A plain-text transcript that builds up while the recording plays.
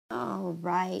All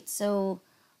right, so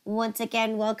once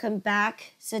again, welcome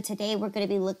back. So today we're going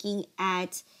to be looking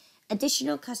at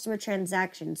additional customer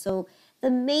transactions. So the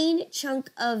main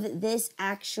chunk of this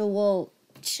actual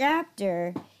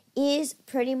chapter is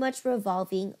pretty much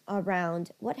revolving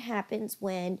around what happens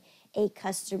when a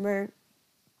customer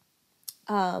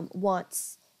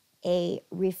wants a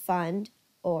refund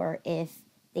or if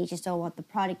they just don't want the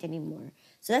product anymore.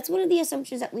 So that's one of the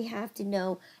assumptions that we have to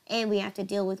know and we have to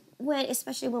deal with when,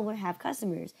 especially when we have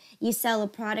customers. You sell a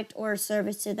product or a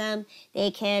service to them, they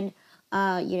can,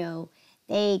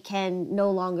 they can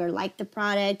no longer like the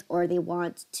product or they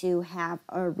want to have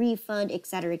a refund,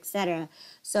 etc., etc.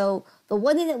 So the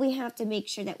one thing that we have to make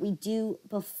sure that we do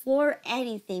before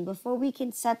anything, before we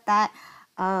can set that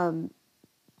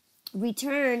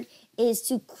return, is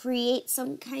to create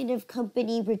some kind of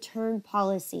company return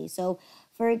policy. So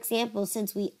for example,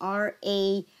 since we are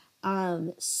a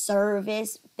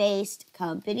service-based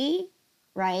company,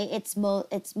 right? It's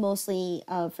mostly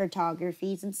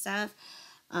photographies and stuff.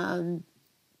 I'm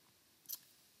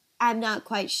not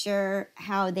quite sure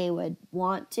how they would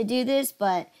want to do this,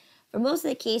 but for most of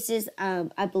the cases,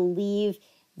 I believe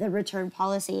the return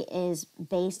policy is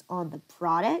based on the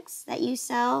products that you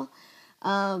sell.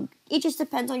 It just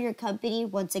depends on your company.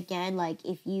 Once again, like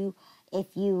if you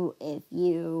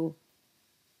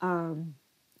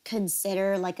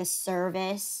consider like a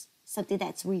service something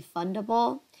that's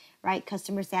refundable, right?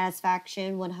 Customer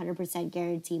satisfaction, 100%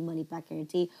 guarantee, money back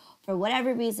guarantee, for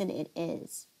whatever reason it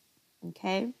is,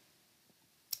 okay?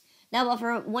 Now, but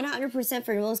for 100%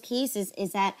 for most cases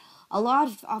is that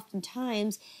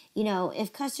oftentimes,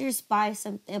 if customers buy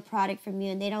a product from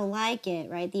you and they don't like it,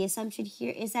 right? The assumption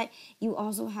here is that you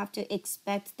also have to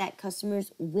expect that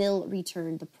customers will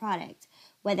return the product,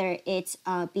 whether it's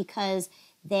because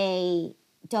they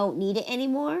don't need it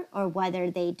anymore or whether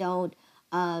they don't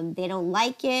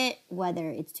like it, whether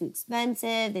it's too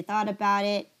expensive, they thought about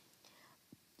it.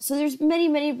 So there's many,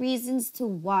 many reasons to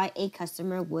why a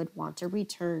customer would want to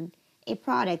return a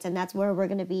product, and that's where we're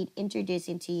going to be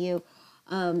introducing to you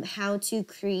how to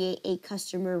create a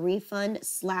customer refund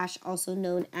 / also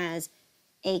known as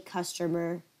a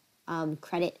customer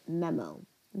credit memo,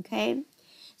 okay?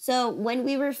 So when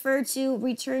we refer to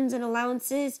returns and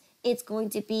allowances, it's going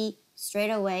to be straight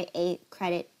away a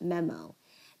credit memo.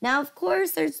 Now, of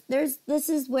course, this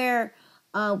is where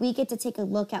we get to take a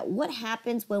look at what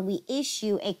happens when we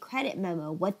issue a credit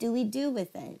memo. What do we do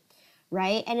with it,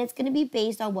 right? And it's going to be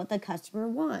based on what the customer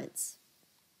wants.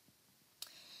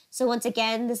 So once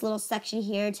again, this little section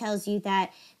here tells you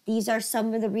that these are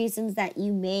some of the reasons that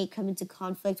you may come into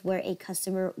conflict where a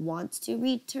customer wants to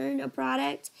return a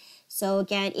product. So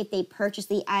again, if they purchase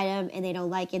the item and they don't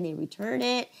like it and they return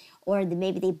it, or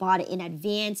maybe they bought it in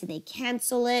advance and they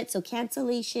cancel it. So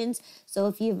cancellations. So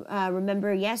if you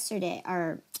remember yesterday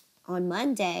or on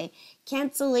Monday,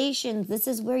 cancellations, this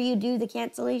is where you do the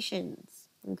cancellations,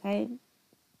 okay?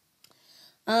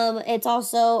 It's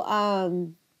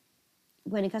also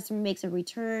when a customer makes a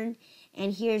return.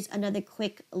 And here's another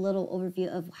quick little overview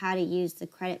of how to use the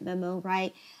credit memo,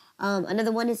 right?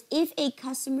 Another one is if a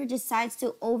customer decides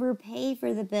to overpay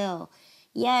for the bill.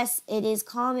 Yes, it is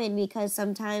common because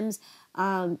sometimes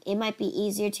it might be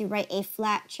easier to write a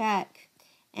flat check.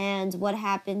 And what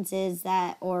happens is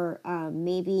that, or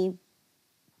maybe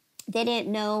they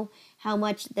didn't know how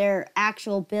much their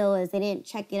actual bill is. They didn't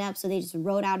check it up, so they just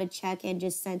wrote out a check and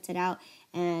just sent it out.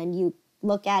 And you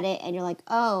look at it and you're like,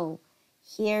 oh,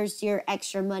 here's your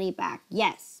extra money back.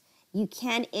 Yes, you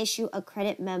can issue a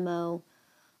credit memo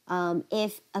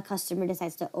if a customer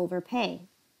decides to overpay.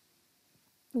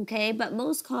 Okay, but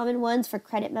most common ones for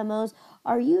credit memos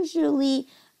are usually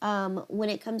when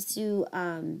it comes to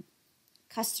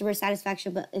customer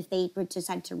satisfaction, but if they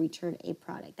decide to return a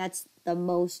product. That's the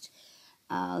most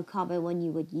common one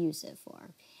you would use it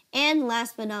for. And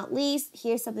last but not least,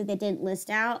 here's something they didn't list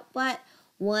out, but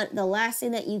the last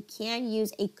thing that you can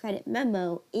use a credit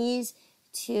memo is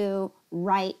to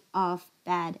write off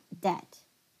bad debt.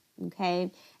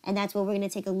 Okay, and that's what we're going to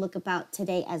take a look about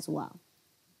today as well.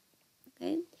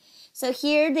 Okay, so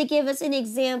here they give us an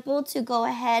example to go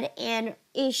ahead and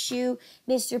issue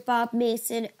Mr. Bob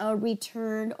Mason a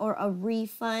return or a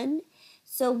refund.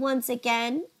 So once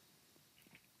again,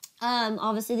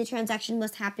 obviously the transaction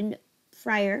must happen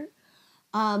prior.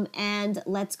 And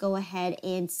let's go ahead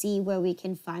and see where we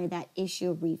can find that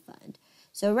issue refund.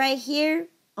 So right here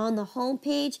on the home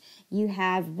page, you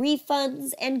have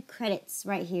refunds and credits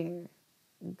right here.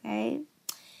 Okay.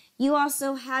 You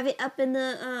also have it up in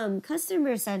the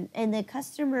customer's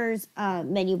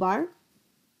menu bar.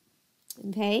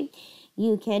 Okay.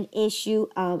 You can issue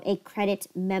a credit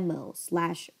memo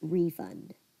 /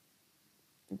 refund.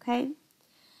 Okay.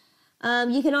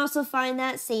 You can also find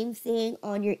that same thing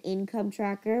on your income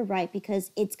tracker, right?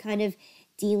 Because it's kind of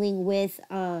dealing with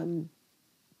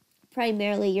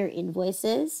primarily your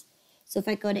invoices. So if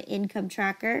I go to income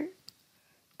tracker,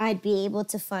 I'd be able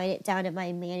to find it down at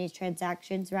my managed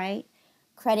transactions, right?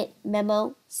 Credit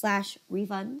memo /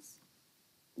 refunds.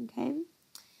 Okay.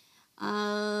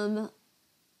 And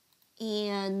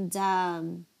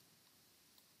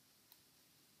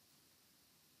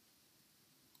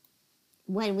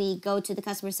when we go to the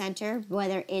customer center,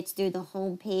 whether it's through the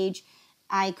home page,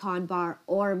 icon bar,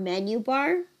 or menu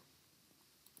bar,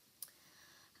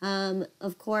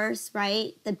 of course,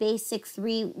 right? The basic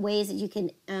 3 ways that you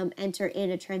can enter in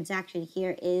a transaction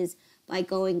here is by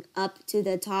going up to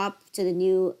the top to the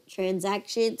new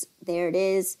transactions. There it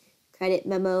is, credit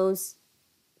memos,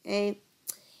 okay?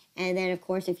 And then, of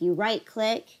course, if you right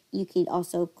click, you can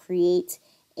also create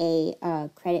a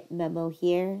credit memo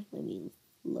here. Let me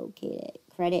locate it,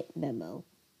 credit memo,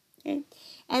 okay?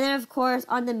 And then, of course,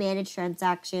 on the managed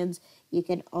transactions, you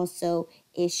can also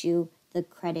issue the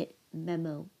credit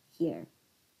memo here.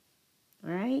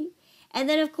 All right. And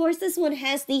then, of course, this one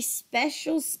has the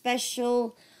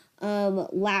special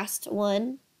last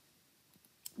one.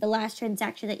 The last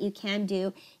transaction that you can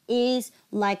do is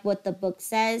like what the book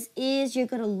says, is you're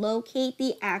going to locate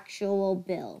the actual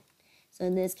bill. So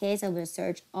in this case, I'm going to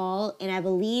search all, and I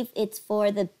believe it's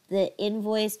for the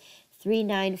invoice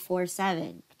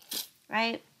 3947,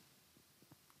 right?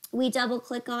 We double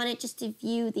click on it just to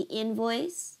view the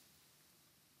invoice.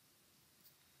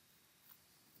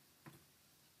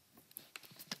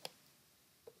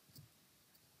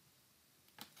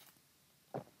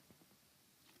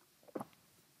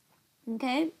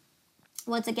 Okay.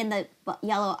 Once again, the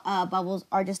yellow bubbles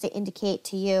are just to indicate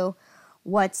to you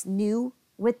what's new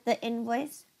with the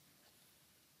invoice.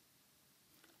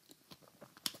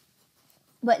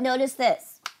 But notice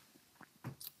this.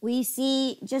 We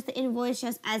see just the invoice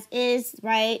just as is,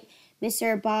 right?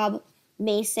 Mr. Bob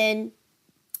Mason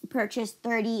purchased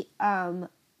 30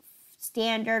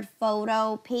 standard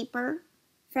photo paper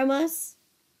from us.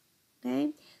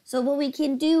 Okay. So what we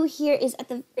can do here is at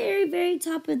the very, very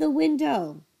top of the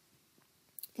window.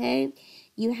 Okay.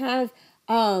 You have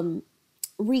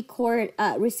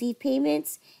receive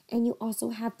payments, and you also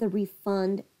have the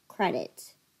refund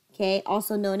credit. Okay.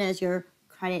 Also known as your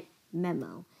credit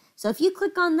memo. So if you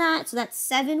click on that, so that's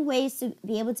 7 ways to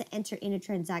be able to enter in a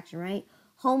transaction, right?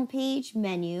 Homepage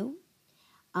menu,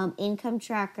 income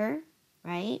tracker,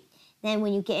 right? Then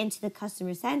when you get into the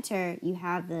customer center, you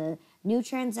have the new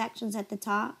transactions at the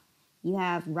top. You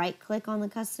have right click on the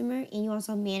customer, and you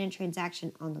also manage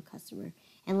transaction on the customer.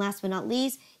 And last but not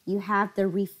least, you have the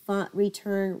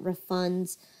return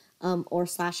refunds or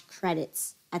 /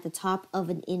 credits at the top of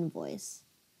an invoice.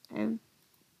 Okay.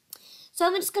 So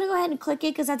I'm just going to go ahead and click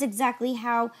it because that's exactly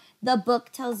how the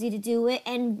book tells you to do it.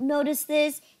 And notice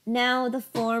this, now the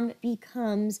form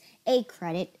becomes a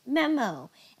credit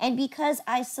memo. And because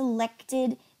I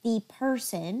selected the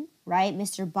person, right,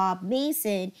 Mr. Bob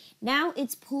Mason, now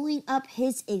it's pulling up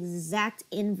his exact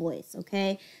invoice,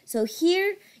 okay? So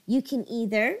here you can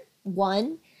either,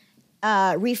 1,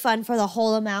 refund for the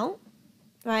whole amount,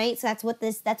 right? So that's what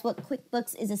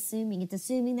QuickBooks is assuming. It's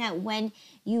assuming that when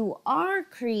you are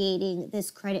creating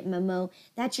this credit memo,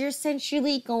 that you're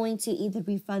essentially going to either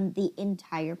refund the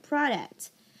entire product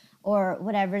or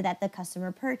whatever that the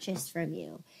customer purchased from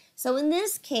you. So in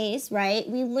this case, right,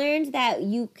 we learned that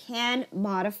you can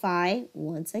modify,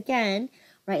 once again,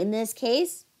 right, in this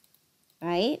case,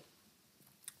 right,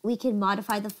 we can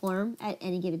modify the form at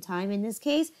any given time. In this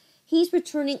case, he's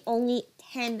returning only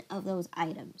 10 of those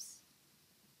items.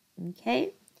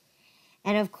 Okay,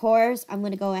 and of course, I'm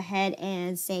going to go ahead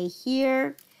and say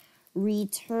here,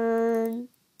 return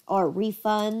or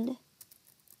refund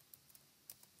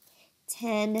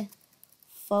 10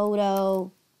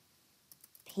 photo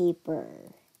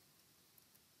paper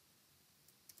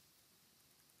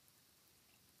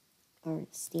or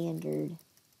standard.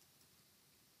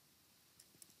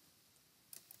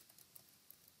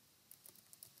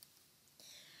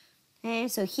 Okay,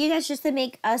 so here that's just to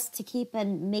make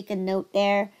a note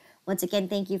there. Once again,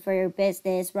 thank you for your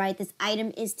business, right? This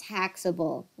item is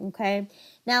taxable, okay?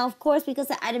 Now, of course, because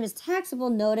the item is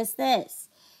taxable, notice this.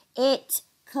 It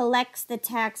collects the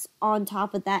tax on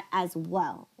top of that as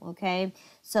well, okay?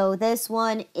 So this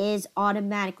one is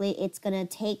automatically, it's going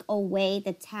to take away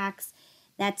the tax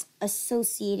that's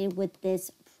associated with this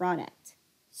product.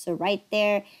 So right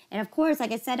there, and of course,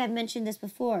 like I said, I've mentioned this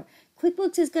before,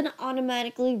 QuickBooks is going to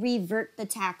automatically revert the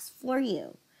tax for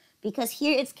you because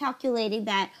here it's calculating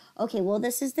that, okay, well,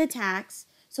 this is the tax.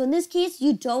 So in this case,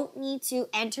 you don't need to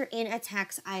enter in a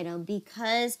tax item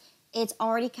because it's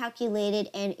already calculated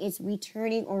and it's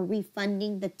returning or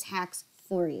refunding the tax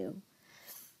for you.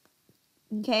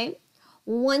 Okay?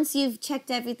 Once you've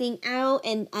checked everything out,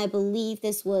 and I believe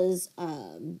this was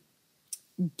done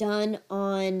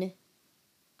on,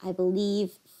 I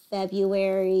believe,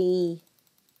 February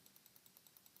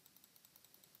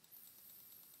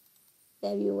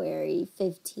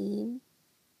 15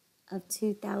 of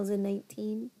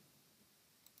 2019.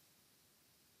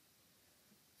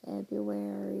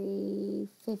 February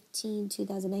 15,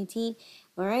 2019.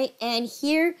 All right. And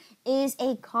here is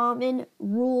a common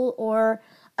rule or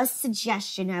a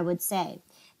suggestion, I would say.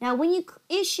 Now, when you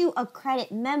issue a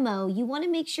credit memo, you want to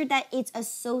make sure that it's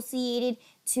associated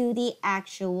to the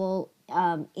actual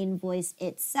invoice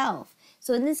itself.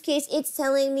 So in this case, it's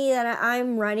telling me that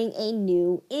I'm running a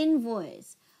new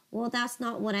invoice. Well, that's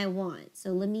not what I want.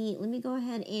 So let me go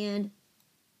ahead and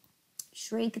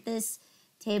shrink this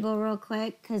table real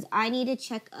quick because I need to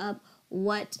check up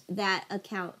what that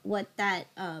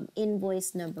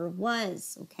invoice number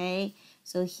was. Okay,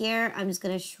 so here I'm just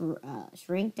gonna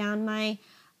shrink down my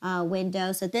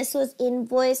window. So this was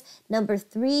invoice number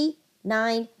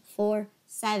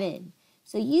 3947.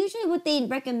 So usually what they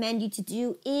recommend you to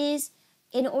do is,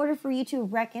 in order for you to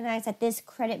recognize that this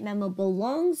credit memo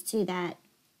belongs to that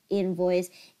invoice,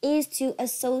 is to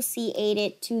associate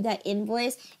it to that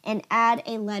invoice and add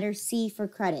a letter C for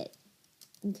credit.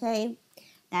 Okay,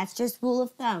 that's just rule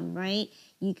of thumb, right?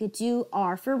 You could do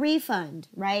R for refund,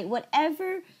 right?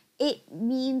 Whatever it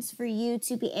means for you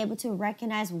to be able to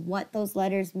recognize what those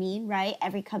letters mean, right?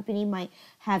 Every company might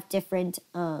have different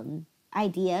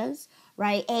ideas,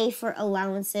 right? A for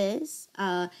allowances,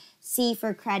 C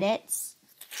for credits,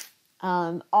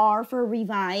 R for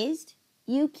revised.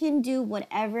 You can do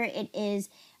whatever it is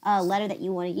letter that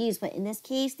you want to use, but in this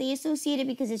case, they associate it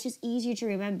because it's just easier to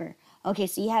remember. Okay,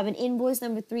 so you have an invoice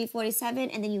number 347,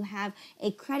 and then you have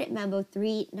a credit memo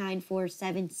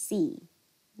 3947C.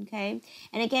 Okay,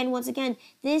 and again, once again,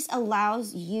 this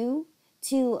allows you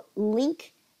to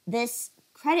link this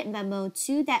credit memo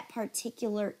to that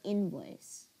particular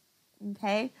invoice.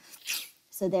 Okay,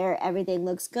 so there, everything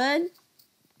looks good.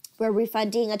 We're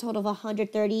refunding a total of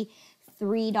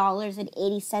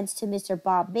 $133.80 to Mr.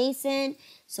 Bob Mason.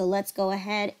 So let's go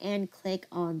ahead and click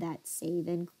on that save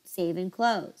and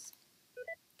close.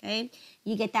 Okay,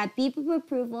 you get that beep of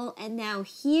approval, and now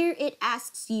here it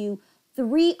asks you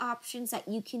 3 options that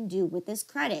you can do with this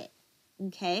credit.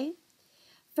 Okay,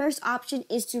 first option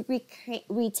is to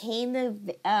retain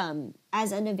the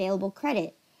as an available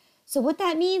credit. So what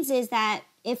that means is that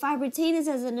if I retain this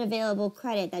as an available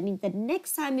credit, that means the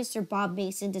next time Mr. Bob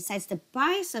Mason decides to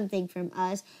buy something from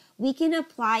us, we can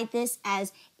apply this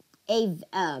as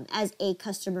a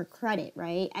customer credit,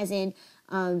 right? As in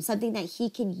something that he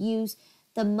can use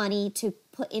the money to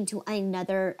put into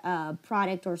another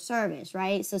product or service,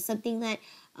 right? So something that,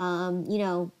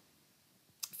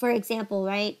 for example,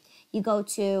 right, you go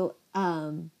to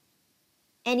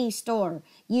any store,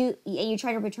 you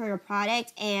try to return a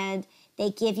product and they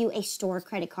give you a store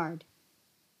credit card.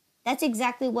 That's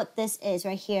exactly what this is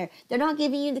right here. They're not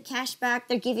giving you the cash back.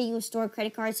 They're giving you a store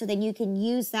credit card so then you can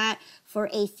use that for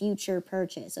a future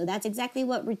purchase. So that's exactly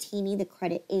what retaining the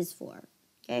credit is for,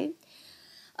 okay?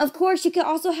 Of course, you can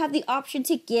also have the option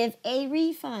to give a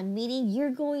refund, meaning you're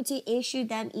going to issue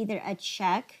them either a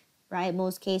check, right?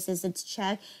 Most cases it's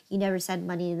check. You never send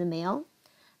money in the mail.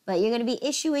 But you're going to be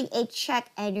issuing a check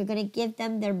and you're going to give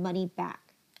them their money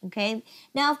back, okay?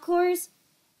 Now, of course,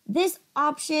 this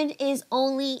option is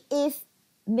only if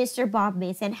Mr. Bob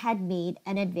Mason had made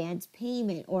an advance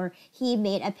payment or he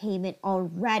made a payment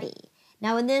already.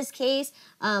 Now, in this case,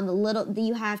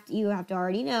 you have to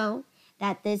already know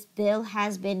that this bill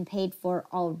has been paid for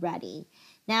already.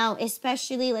 Now,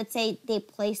 especially, let's say they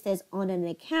place this on an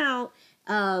account,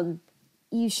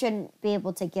 you shouldn't be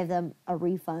able to give them a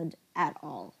refund at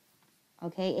all,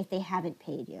 okay, if they haven't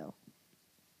paid you.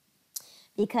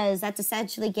 Because that's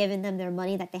essentially giving them their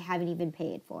money that they haven't even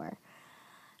paid for.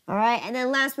 All right, and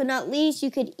then last but not least,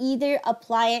 you could either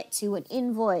apply it to an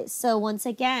invoice. So once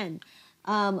again,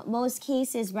 most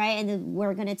cases, right, and then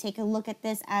we're going to take a look at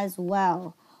this as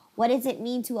well. What does it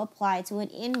mean to apply to an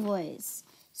invoice?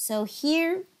 So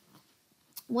here,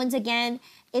 once again,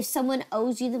 if someone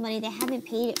owes you the money, they haven't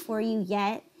paid it for you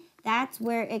yet, that's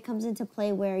where it comes into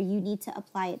play where you need to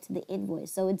apply it to the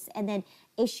invoice. So and then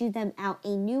issue them out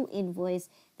a new invoice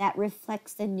that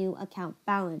reflects the new account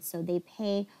balance. So they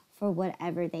pay for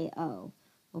whatever they owe.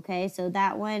 Okay, so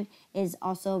that one is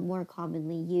also more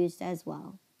commonly used as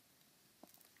well.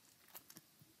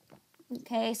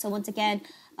 Okay, so once again,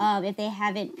 if they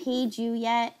haven't paid you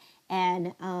yet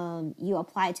and you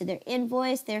apply to their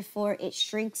invoice, therefore it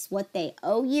shrinks what they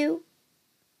owe you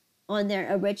on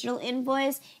their original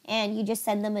invoice and you just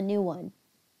send them a new one.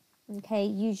 Okay,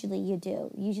 usually you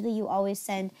do. Usually you always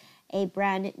send a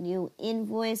brand new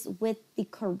invoice with the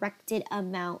corrected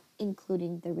amount,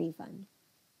 including the refund.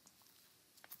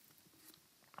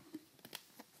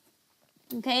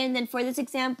 Okay, and then for this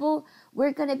example,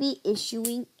 we're going to be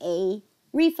issuing a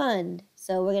refund.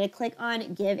 So we're going to click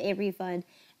on give a refund.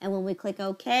 And when we click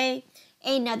OK,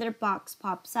 another box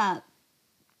pops up.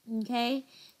 Okay,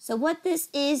 so what this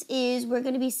is we're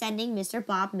going to be sending Mr.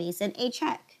 Bob Mason a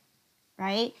check,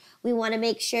 right? We want to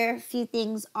make sure a few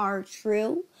things are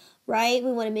true, right?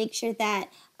 We want to make sure that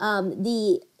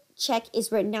the check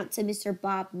is written out to Mr.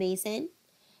 Bob Mason.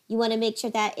 You want to make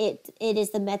sure that it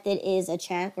is the method is a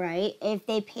check, right? If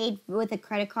they paid with a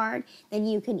credit card, then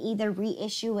you can either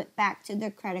reissue it back to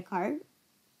their credit card.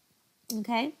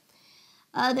 Okay.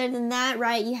 Other than that,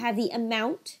 right, you have the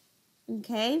amount.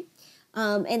 Okay.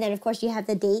 And then of course you have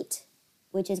the date,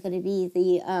 which is going to be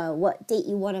the what date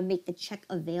you want to make the check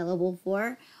available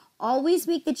for. Always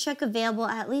make the check available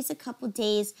at least a couple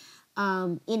days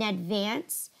in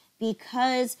advance,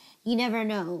 because you never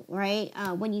know, right?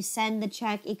 When you send the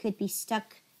check, it could be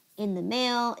stuck in the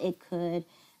mail. It could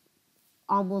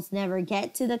almost never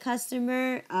get to the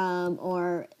customer,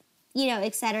 or, you know,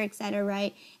 et cetera,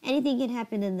 right? Anything can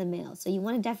happen in the mail. So you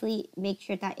want to definitely make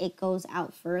sure that it goes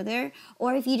out further.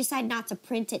 Or if you decide not to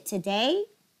print it today,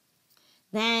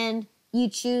 then you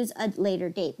choose a later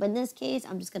date. But in this case,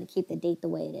 I'm just going to keep the date the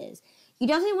way it is. You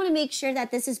definitely want to make sure that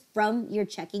this is from your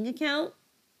checking account.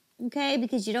 Okay,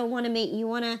 because you want to make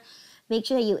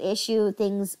sure that you issue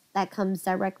things that comes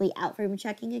directly out from your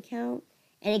checking account,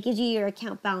 and it gives you your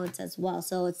account balance as well.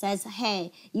 So it says,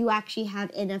 hey, you actually have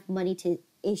enough money to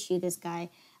issue this guy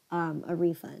a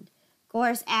refund. Of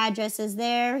course, address is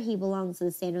there. He belongs to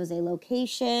the San Jose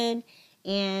location,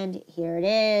 and here it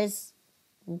is.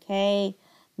 Okay,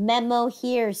 memo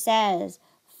here says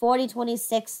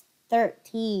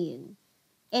 402613.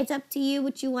 It's up to you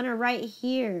what you want to write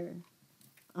here.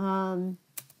 I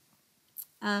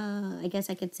guess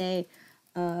I could say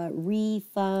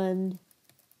refund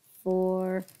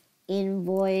for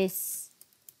invoice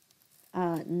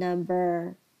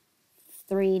number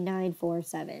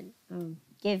 3947.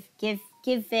 Give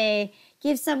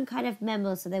some kind of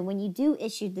memo so that when you do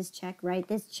issue this check, right,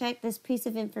 this piece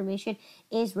of information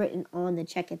is written on the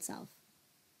check itself.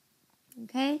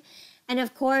 Okay, and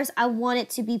of course I want it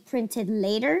to be printed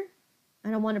later. I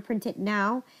don't want to print it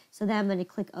now, so then I'm going to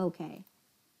click OK.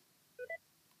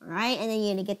 All right, and then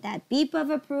you're going to get that beep of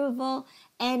approval,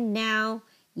 and now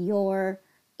your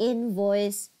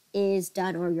invoice is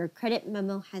done, or your credit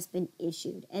memo has been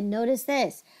issued. And notice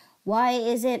this. Why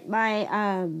isn't my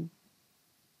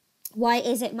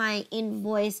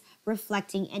invoice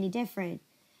reflecting any different?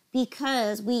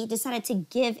 Because we decided to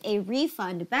give a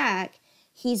refund back.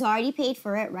 He's already paid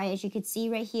for it, right? As you can see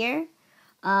right here,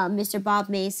 Mr. Bob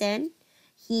Mason.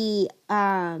 He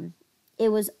it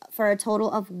was for a total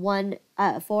of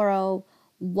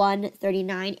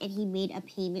 401.39, and he made a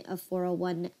payment of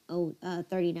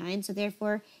 401.39. So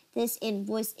therefore, this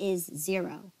invoice is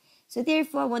 0. So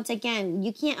therefore, once again,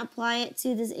 you can't apply it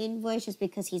to this invoice just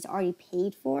because he's already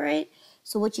paid for it.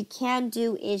 So what you can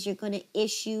do is you're going to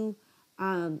issue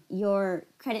your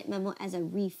credit memo as a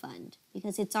refund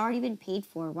because it's already been paid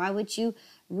for. Why would you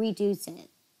reduce it?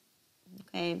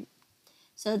 Okay.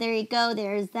 So there you go,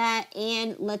 there's that,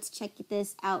 and let's check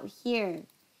this out here,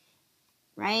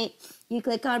 right? You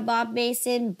click on Bob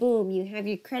Mason, boom, you have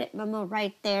your credit memo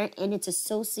right there, and it's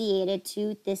associated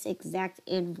to this exact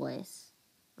invoice,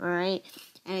 all right?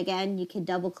 And again, you can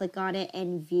double click on it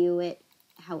and view it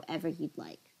however you'd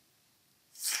like,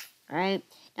 all right?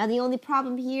 Now, the only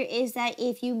problem here is that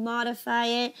if you modify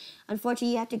it,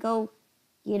 unfortunately, you have to go,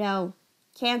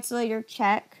 cancel your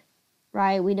check,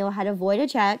 right? We know how to void a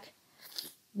check,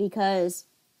 because,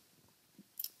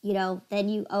 then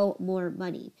you owe more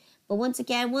money. But once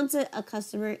again, once a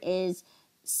customer is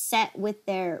set with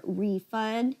their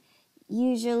refund,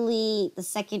 usually the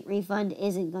second refund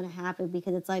isn't going to happen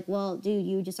because it's like, well, dude,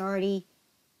 you just already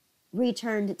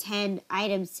returned 10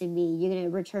 items to me. You're going to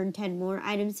return 10 more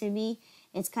items to me.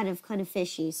 It's kind of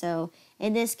fishy. So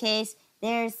in this case,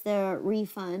 there's the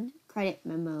refund credit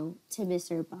memo to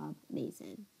Mr. Bob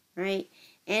Mason, right?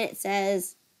 And it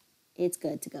says it's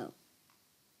good to go.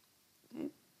 Okay.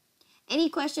 Any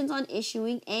questions on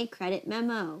issuing a credit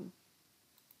memo?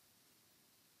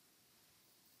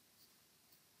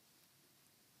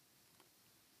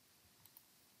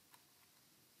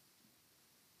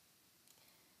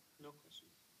 No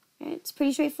Right? It's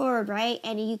pretty straightforward, right?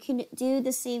 And you can do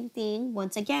the same thing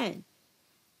once again.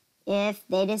 If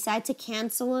they decide to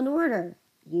cancel an order,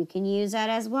 you can use that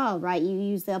as well, right? You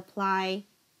use the apply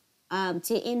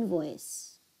to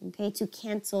invoice, okay, to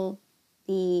cancel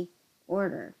the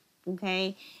order,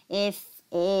 okay? If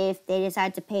they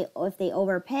decide to pay, or if they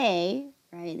overpay,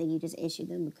 right, then you just issue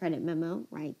them a credit memo,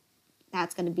 right?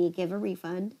 That's going to be give a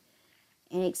refund,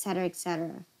 and et cetera, et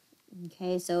cetera.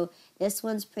 Okay, so this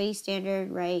one's pretty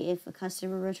standard, right? If a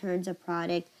customer returns a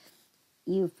product,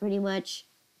 you pretty much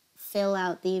fill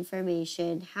out the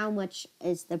information, how much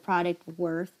is the product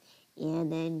worth,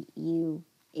 and then you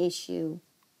issue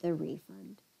the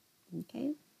refund.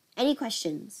 Okay? Any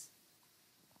questions?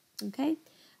 Okay?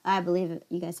 I believe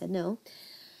you guys said no.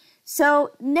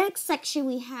 So next section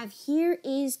we have here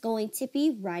is going to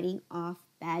be writing off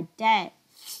bad debt.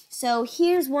 So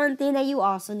here's one thing that you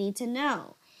also need to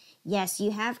know. Yes,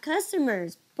 you have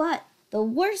customers, but the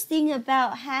worst thing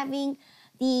about having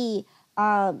the,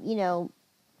 the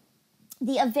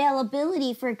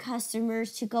availability for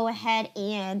customers to go ahead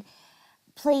and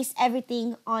place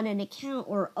everything on an account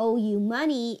or owe you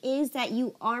money is that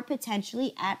you are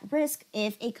potentially at risk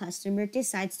if a customer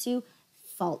decides to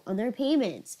fault on their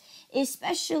payments,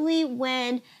 especially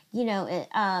when you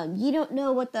don't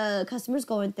know what the customer's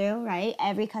going through, right?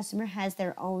 Every customer has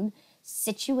their own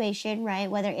situation, right?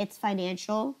 Whether it's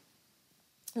financial,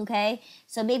 okay,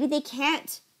 so maybe they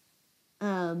can't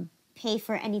pay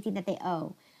for anything that they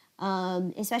owe,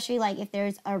 especially like if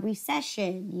there's a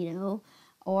recession,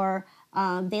 or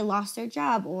they lost their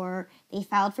job, or they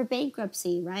filed for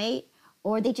bankruptcy, right?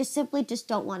 Or they just simply just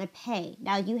don't want to pay.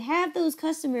 Now you have those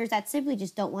customers that simply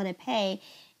just don't want to pay,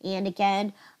 and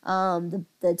again,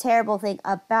 the terrible thing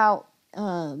about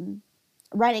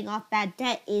writing off bad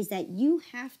debt is that you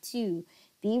have to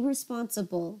be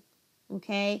responsible,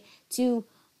 okay, to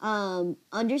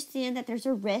understand that there's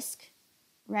a risk,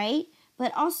 right?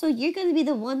 But also you're going to be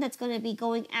the one that's going to be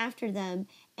going after them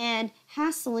and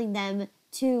hassling them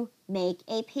to make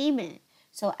a payment.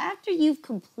 So after you've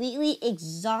completely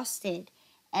exhausted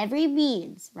every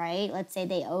means, right? Let's say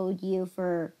they owed you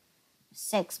for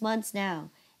 6 months now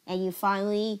and you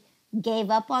finally gave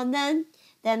up on them,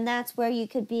 then that's where you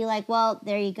could be like, well,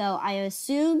 there you go. I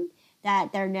assume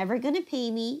that they're never going to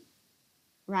pay me,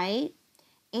 right?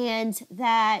 And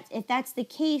that if that's the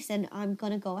case, then I'm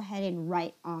going to go ahead and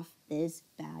write off this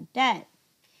bad debt.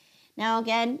 Now,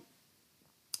 again,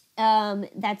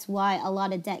 that's why a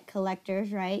lot of debt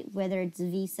collectors, right, whether it's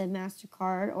Visa,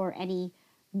 MasterCard, or any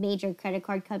major credit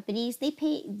card companies,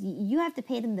 you have to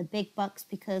pay them the big bucks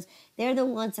because they're the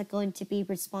ones that are going to be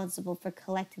responsible for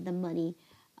collecting the money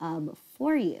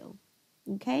for you,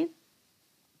 okay?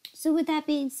 So with that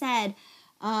being said,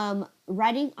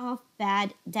 writing off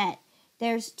bad debt,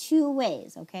 there's 2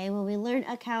 ways, okay? When we learn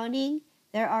accounting,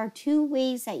 there are 2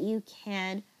 ways that you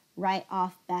can write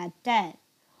off bad debt.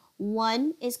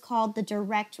 One is called the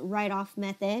direct write-off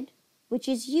method, which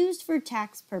is used for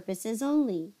tax purposes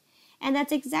only. And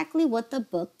that's exactly what the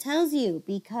book tells you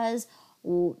because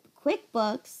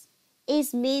QuickBooks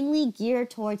is mainly geared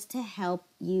towards to help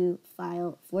you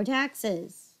file for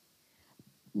taxes.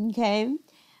 Okay?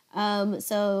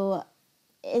 So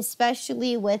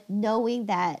especially with knowing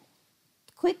that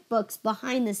QuickBooks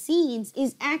behind the scenes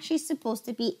is actually supposed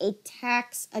to be a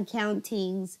tax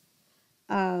accounting's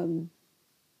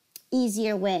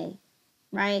easier way,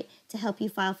 right, to help you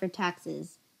file for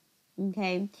taxes.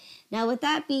 Okay, now with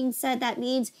that being said, that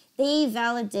means they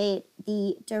validate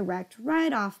the direct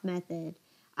write-off method.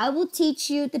 I will teach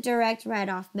you the direct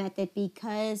write-off method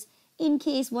because in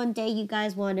case one day you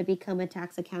guys want to become a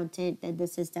tax accountant, then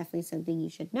this is definitely something you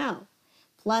should know.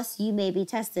 Plus, you may be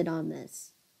tested on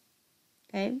this,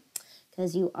 okay,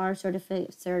 because you are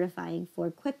certifying for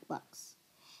QuickBooks.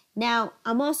 Now,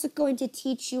 I'm also going to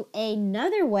teach you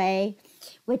another way,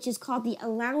 which is called the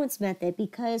allowance method,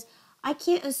 because I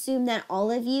can't assume that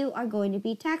all of you are going to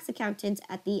be tax accountants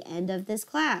at the end of this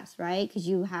class, right? Because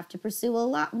you have to pursue a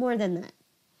lot more than that.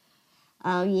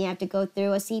 You have to go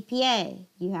through a CPA.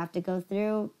 You have to go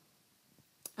through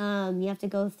the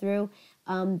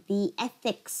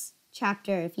ethics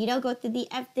chapter. If you don't go through the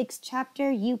ethics chapter,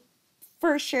 you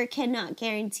for sure cannot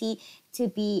guarantee to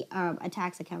be a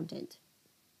tax accountant.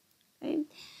 Okay?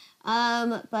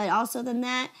 But also than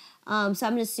that, so I'm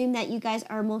going to assume that you guys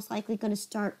are most likely going to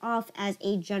start off as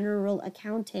a general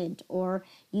accountant, or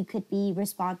you could be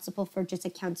responsible for just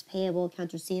accounts payable,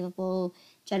 accounts receivable,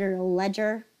 general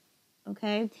ledger,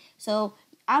 okay? So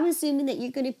I'm assuming that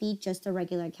you're going to be just a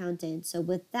regular accountant. So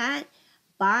with that,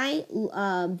 by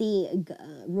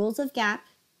the rules of GAAP,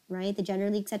 right? The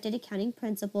generally accepted accounting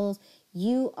principles,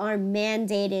 you are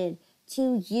mandated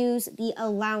to use the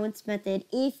allowance method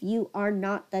if you are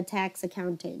not the tax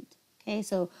accountant. Okay,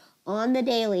 so on the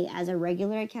daily, as a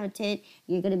regular accountant,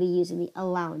 you're going to be using the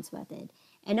allowance method.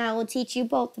 And I will teach you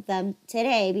both of them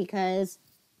today because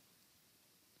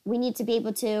we need to be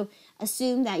able to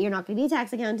assume that you're not going to be a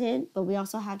tax accountant, but we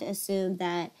also have to assume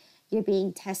that you're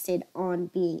being tested on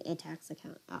being a tax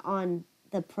accountant, on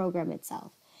the program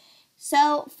itself.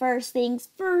 So first things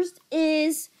first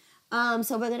is,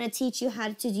 so we're going to teach you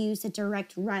how to use the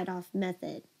direct write-off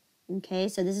method. Okay,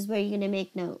 so this is where you're going to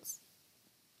make notes.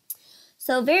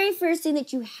 So very first thing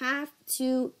that you have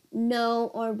to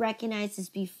know or recognize is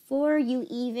before you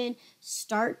even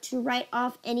start to write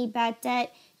off any bad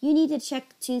debt, you need to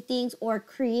check two things or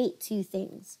create two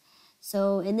things.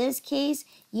 So in this case,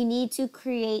 you need to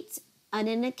create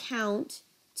an account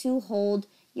to hold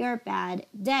your bad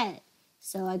debt.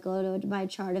 So I go to my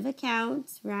chart of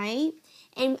accounts, right?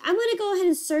 And I'm going to go ahead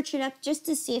and search it up just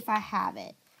to see if I have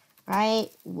it, right?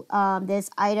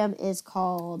 This item is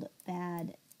called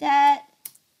bad debt.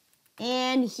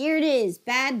 And here it is,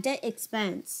 bad debt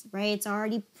expense, right? It's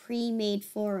already pre-made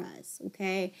for us,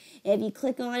 okay? If you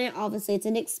click on it, obviously it's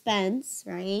an expense,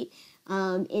 right?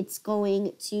 It's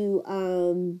going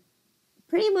to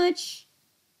pretty much,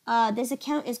 this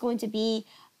account is going to be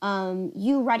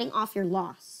you writing off your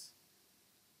loss,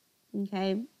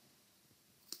 okay?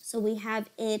 So we have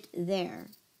it there,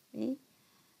 right?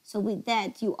 So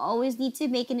that you always need to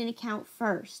make an account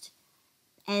first.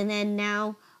 And then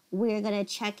now we're going to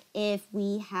check if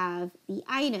we have the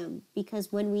item,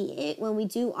 because when we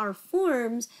do our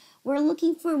forms, we're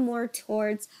looking for more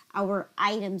towards our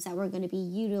items that we're going to be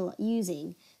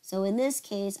using. So in this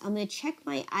case, I'm going to check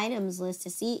my items list to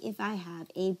see if I have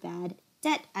a bad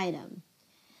debt item.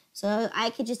 So I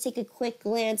could just take a quick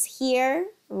glance here,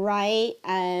 right?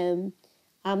 I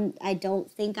don't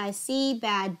think I see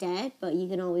bad debt, but you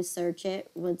can always search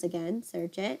it. Once again,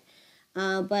 search it.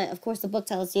 But of course, the book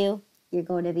tells you you're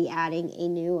going to be adding a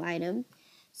new item.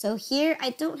 So here, I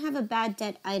don't have a bad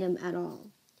debt item at all.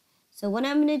 So what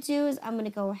I'm going to do is I'm going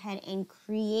to go ahead and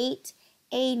create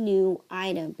a new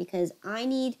item because I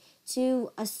need to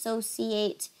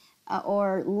associate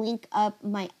or link up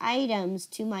my items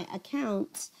to my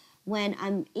accounts when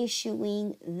I'm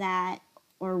issuing that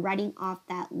or writing off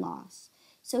that loss.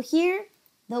 So here,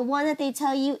 the one that they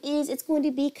tell you is it's going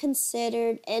to be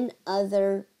considered an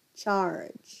other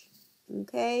charge.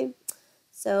 Okay?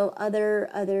 So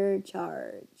other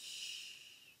charge.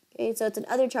 Okay, so it's an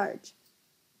other charge.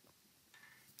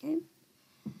 Okay.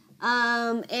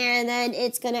 And then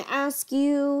it's going to ask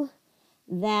you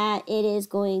that it is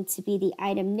going to be the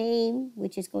item name,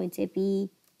 which is going to be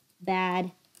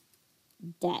bad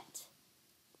debt.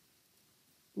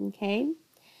 Okay.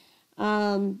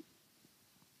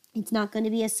 It's not going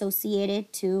to be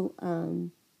associated to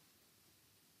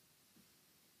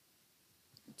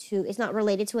it's not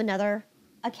related to another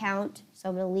account. So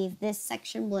I'm going to leave this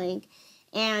section blank.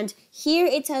 And here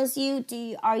it tells you,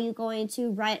 are you going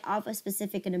to write off a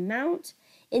specific amount?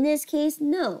 In this case,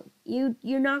 no.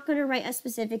 You're not going to write a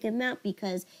specific amount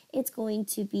because it's going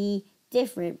to be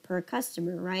different per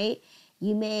customer, right?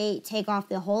 You may take off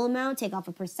the whole amount, take off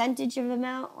a percentage of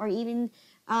amount, or even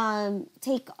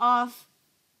take off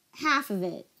half of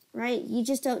it, right? You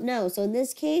just don't know. So in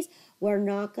this case, we're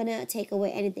not going to take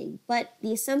away anything. But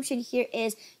the assumption here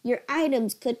is your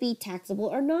items could be taxable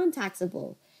or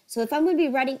non-taxable. So if I'm going to be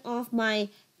writing off my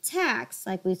tax,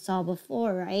 like we saw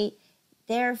before, right?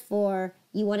 Therefore,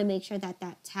 you want to make sure that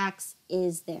that tax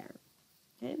is there,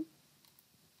 okay?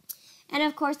 And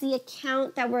of course, the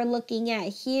account that we're looking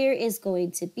at here is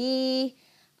going to be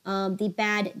the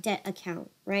bad debt account,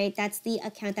 right? That's the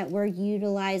account that we're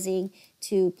utilizing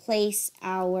to place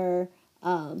our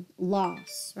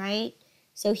loss, right?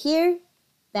 So here,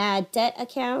 bad debt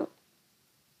account.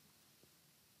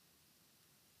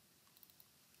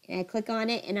 And I click on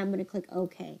it and I'm going to click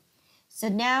OK. So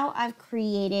now I've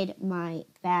created my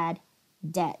bad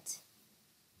debt.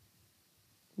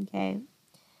 Okay.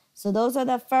 So those are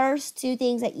the first two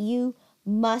things that you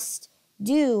must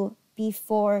do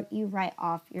before you write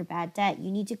off your bad debt.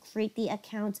 You need to create the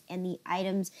accounts and the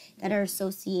items that are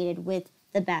associated with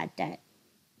the bad debt.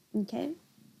 Okay.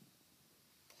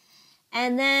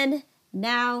 And then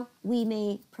now we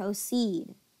may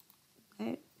proceed.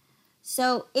 Okay.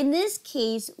 So in this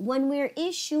case, when we're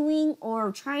issuing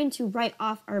or trying to write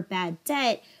off our bad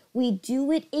debt, we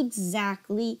do it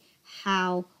exactly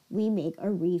how we make a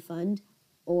refund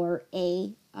or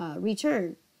a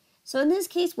return. So in this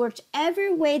case,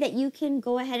 whichever way that you can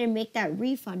go ahead and make that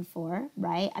refund for,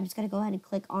 right? I'm just going to go ahead and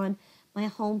click on my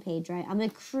home page, right? I'm going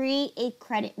to create a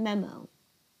credit memo.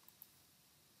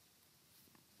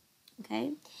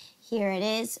 Okay, here it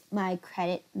is, my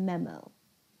credit memo.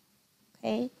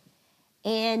 Okay,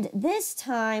 and this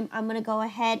time I'm going to go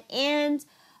ahead and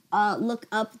look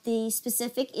up the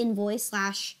specific invoice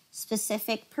slash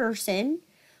specific person,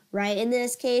 right? In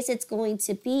this case, it's going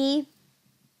to be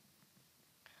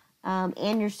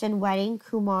Anderson Wedding,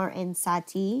 Kumar and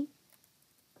Sati,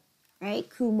 right?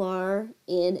 Kumar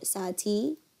and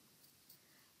Sati.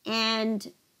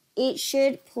 And it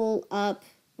should pull up,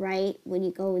 right, when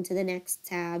you go into the next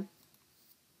tab.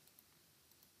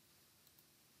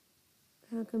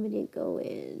 How come it didn't go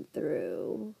in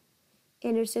through?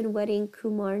 Anderson Wedding,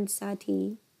 Kumar and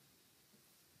Sati.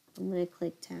 I'm going to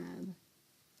click tab.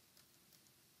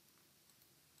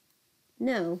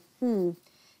 No.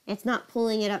 It's not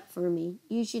pulling it up for me.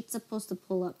 Usually it's supposed to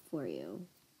pull up for you.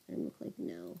 I'm going to click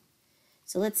no.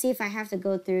 So let's see if I have to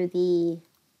go through the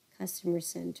customer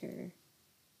center.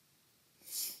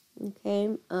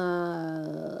 Okay.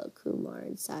 Kumar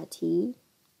and Sati.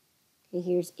 Okay,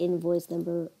 here's invoice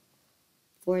number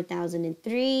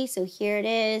 4003. So here it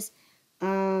is.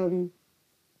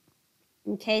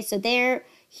 Okay, so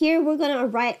here we're going to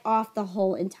write off the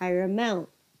whole entire amount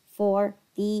for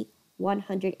the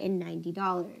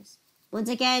 $190. Once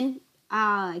again,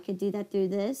 I could do that through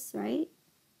this, right?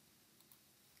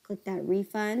 Click that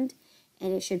refund,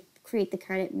 and it should create the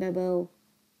credit memo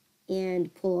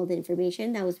and pull all the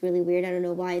information. That was really weird. I don't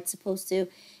know why it's supposed to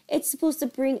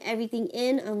bring everything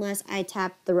in unless I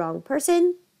tap the wrong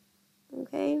person.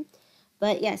 Okay,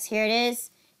 but yes, here it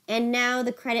is. And now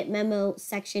the credit memo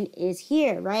section is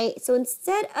here, right? So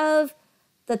instead of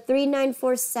the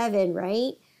 3947,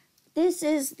 right, this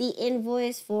is the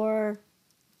invoice for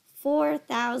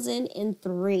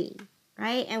 4003,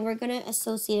 right? And we're going to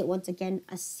associate it once again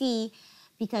a C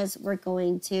because we're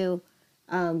going to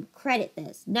credit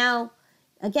this. Now,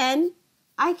 again,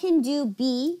 I can do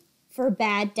B for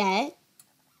bad debt,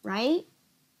 right?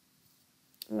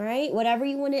 All right, whatever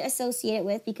you want to associate it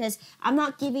with, because I'm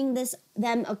not giving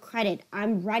them a credit.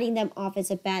 I'm writing them off as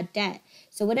a bad debt.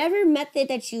 So whatever method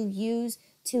that you use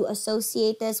to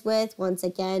associate this with, once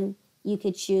again, you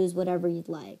could choose whatever you'd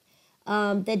like.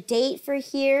 The date for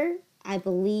here, I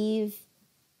believe,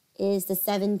 is the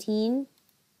 17th.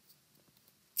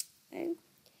 Okay.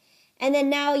 And then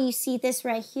now you see this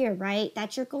right here, right?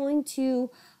 That you're going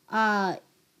to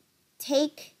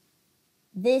take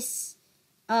this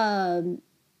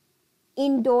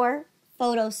indoor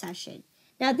photo session.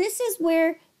 Now this is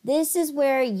where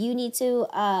you need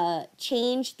to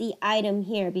change the item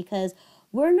here, because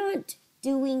we're not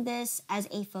doing this as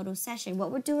a photo session.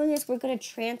 What we're doing is we're going to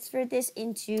transfer this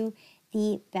into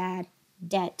the bad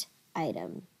debt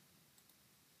item.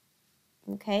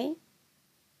 Okay?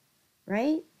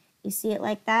 Right? You see it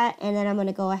like that, and then I'm going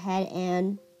to go ahead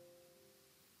and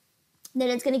then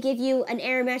it's going to give you an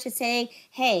error message saying,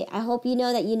 hey, I hope you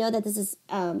know that this is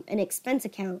an expense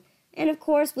account. And of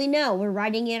course, we know we're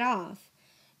writing it off.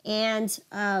 And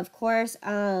of course,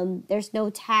 there's no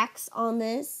tax on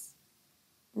this,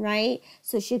 right?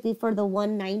 So it should be for the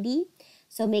 $190.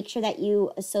 So make sure that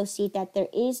you associate that there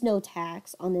is no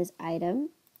tax on this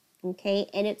item, okay?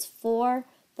 And it's for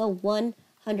the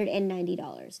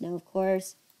 $190. Now, of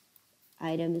course,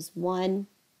 item is 1.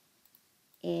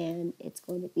 And it's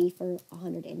going to be for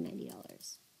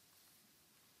 $190.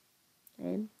 Okay,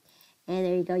 and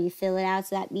there you go. You fill it out.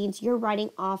 So that means you're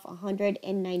writing off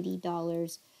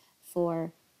 $190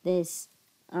 for this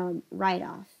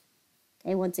write-off.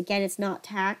 Okay, once again, it's not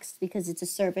taxed because it's a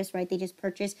service, right? They just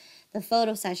purchased the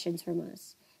photo sessions from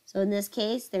us. So in this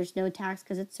case, there's no tax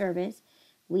because it's service.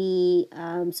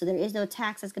 So there is no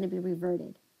tax that's going to be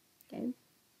reverted. Okay.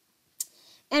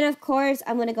 And of course,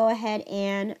 I'm going to go ahead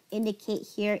and indicate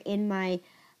here in my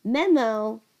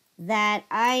memo that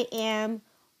I am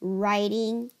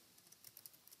writing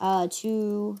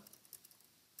to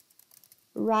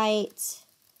write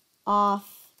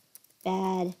off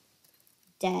bad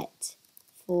debt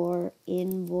for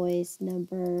invoice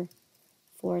number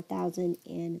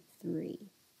 4003.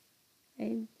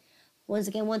 Okay. Once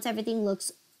again, once everything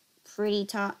looks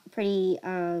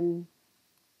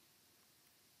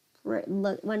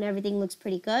when everything looks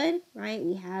pretty good, right?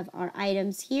 We have our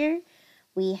items here.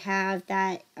 We have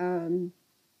that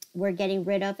we're getting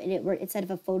rid of, and instead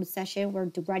of a photo session, we're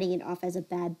writing it off as a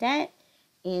bad debt,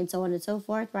 and so on and so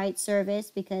forth, right? Service,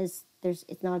 because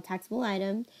it's not a taxable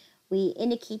item. We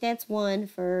indicate that's 1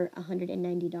 for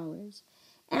 $190.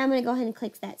 And I'm going to go ahead and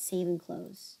click that save and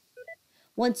close.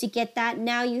 Once you get that,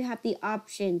 now you have the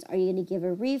options. Are you going to give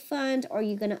a refund or are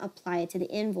you going to apply it to the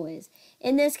invoice?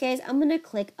 In this case, I'm going to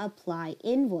click apply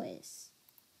invoice.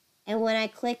 And when I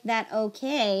click that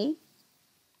OK,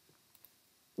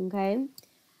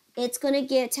 it's going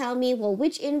to tell me, well,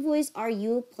 which invoice are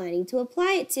you planning to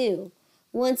apply it to?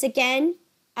 Once again,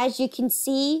 as you can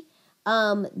see,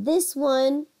 this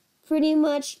one pretty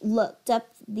much looked up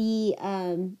the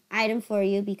item for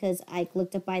you because I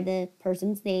looked up by the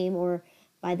person's name or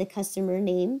by the customer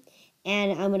name.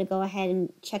 And I'm going to go ahead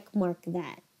and check mark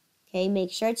that. Okay,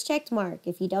 make sure it's checked mark.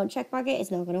 If you don't check mark it, it's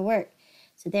not going to work.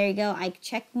 So there you go. I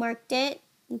check marked it.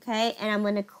 Okay, and I'm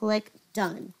going to click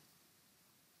done.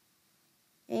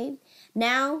 Okay,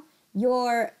 now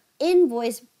your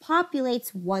invoice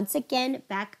populates once again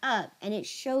back up and it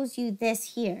shows you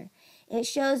this here. It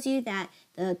shows you that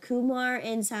the Kumar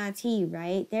and Sati,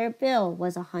 right, their bill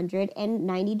was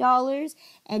 $190,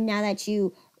 and now that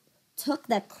you took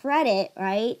the credit,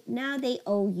 right, now they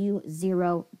owe you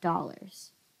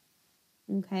 $0.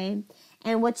 Okay,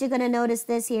 and what you're going to notice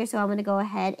this here, so I'm going to go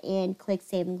ahead and click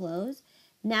save and close.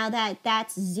 Now that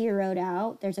that's zeroed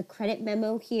out, there's a credit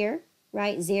memo here,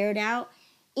 right, zeroed out.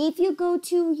 If you go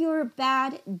to your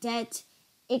bad debt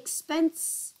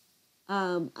expense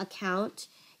account,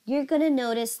 you're going to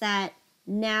notice that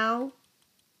now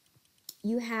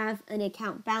you have an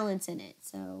account balance in it.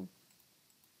 So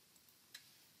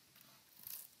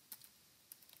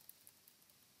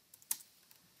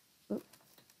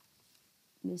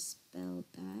misspelled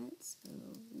that, so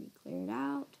let me clear it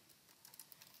out.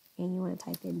 And you want to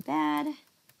type in bad.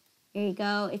 There you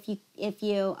go. If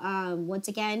you once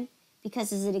again,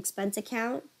 because it's an expense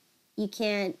account, you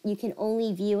can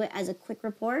only view it as a quick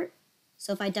report.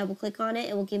 So if I double click on it,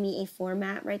 it will give me a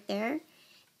format right there.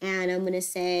 And I'm going to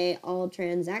say all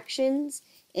transactions.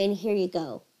 And here you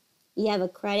go. You have a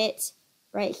credit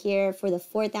right here for the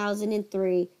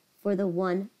 $4,003 for the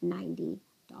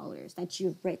 $190 that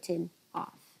you've written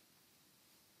off.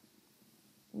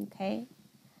 Okay.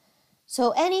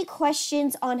 So any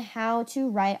questions on how to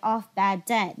write off bad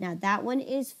debt? Now that one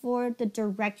is for the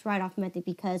direct write-off method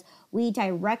because we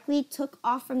directly took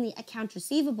off from the account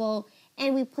receivable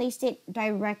and we placed it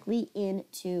directly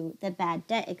into the bad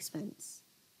debt expense.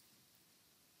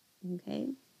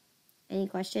 Okay. Any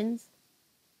questions?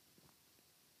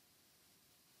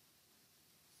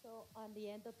 So on the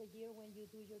end of the year when you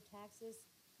do your taxes,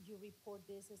 you report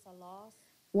this as a loss?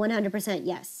 100%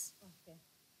 yes. Okay.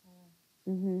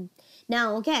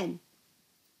 Now, again,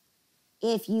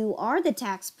 if you are the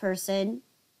tax person,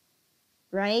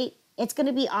 right, it's going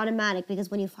to be automatic because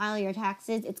when you file your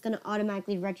taxes, it's going to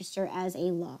automatically register as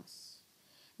a loss.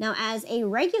 Now, as a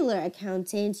regular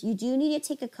accountant, you do need to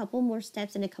take a couple more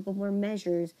steps and a couple more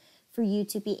measures for you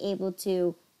to be able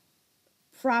to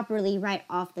properly write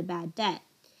off the bad debt.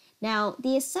 Now,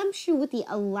 the assumption with the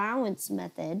allowance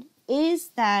method is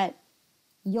that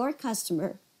your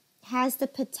customer has the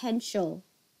potential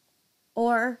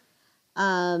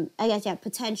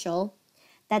potential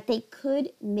that they could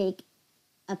make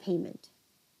a payment.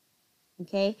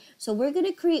 Okay, so we're going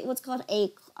to create what's called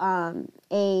a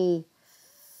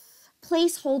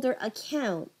placeholder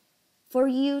account for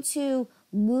you to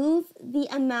move the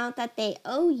amount that they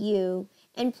owe you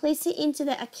and place it into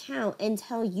the account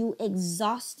until you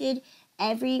exhausted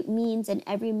every means and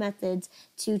every methods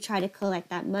to try to collect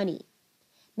that money.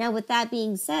 Now, with that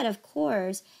being said, of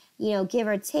course, give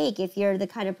or take, if you're the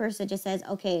kind of person that just says,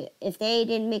 okay, if they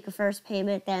didn't make a first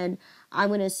payment, then I'm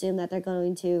going to assume that they're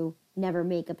going to never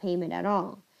make a payment at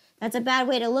all. That's a bad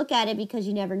way to look at it because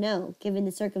you never know, given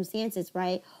the circumstances,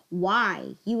 right?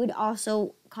 Why? You would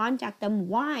also contact them.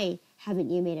 Why haven't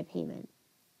you made a payment?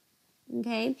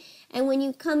 Okay? And when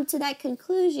you come to that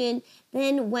conclusion,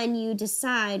 then when you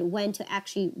decide when to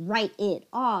actually write it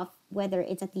off, whether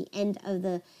it's at the end of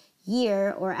the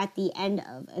year or at the end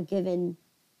of a given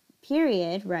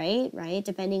period, right,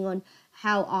 depending on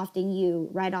how often you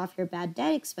write off your bad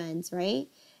debt expense, right,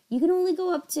 you can only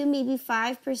go up to maybe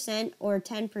 5% or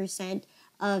 10%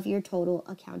 of your total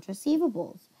accounts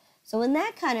receivables. So in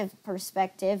that kind of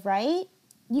perspective, right,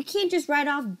 you can't just write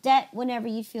off debt whenever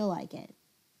you feel like it,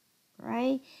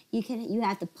 right? You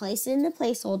have to place it in the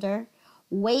placeholder,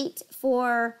 wait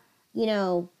for,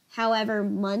 however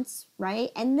months, right?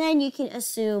 And then you can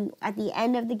assume at the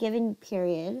end of the given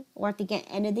period or at the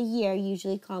end of the year,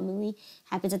 usually commonly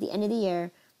happens at the end of the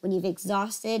year, when you've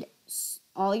exhausted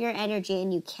all your energy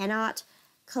and you cannot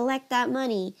collect that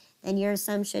money, then your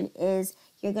assumption is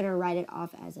you're going to write it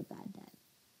off as a bad debt.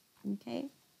 Okay?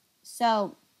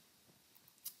 So,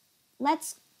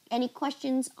 any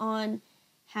questions on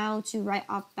how to write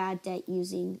off bad debt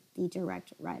using the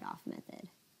direct write-off method?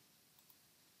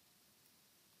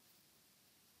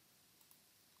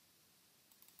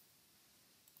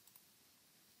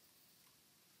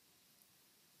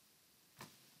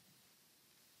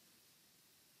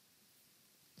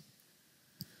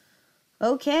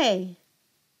 Okay.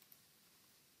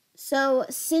 So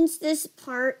since this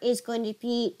part is going to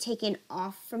be taken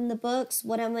off from the books,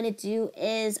 what I'm going to do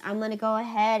is I'm going to go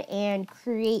ahead and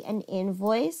create an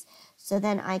invoice so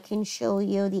then I can show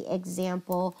you the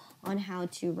example on how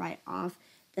to write off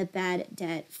the bad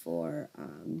debt for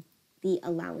the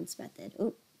allowance method.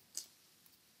 Oop,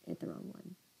 hit the wrong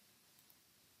one.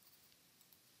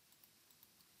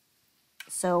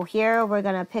 So here we're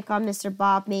going to pick on Mr.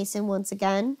 Bob Mason once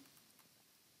again.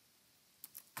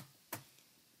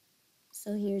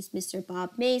 So here's Mr.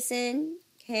 Bob Mason.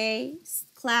 Okay,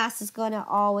 class is going to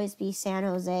always be San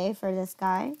Jose for this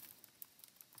guy.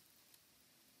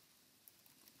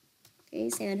 Okay,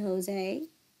 San Jose.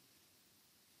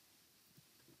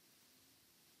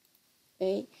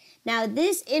 Okay. Now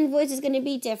this invoice is going to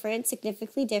be different,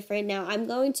 significantly different. Now I'm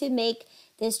going to make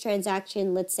this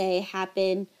transaction, let's say,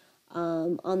 happen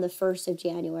on the 1st of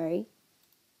January.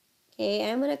 Okay,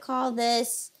 I'm going to call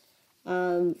this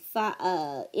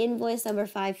invoice number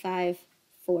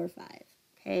 5545.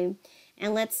 Okay,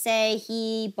 and let's say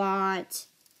he bought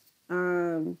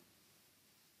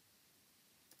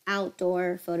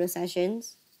outdoor photo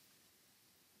sessions.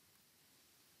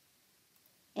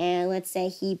 And let's say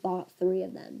he bought 3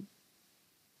 of them.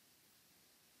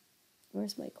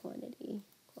 Where's my quantity?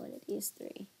 Quantity is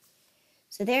 3.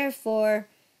 So therefore,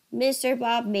 Mr.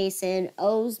 Bob Mason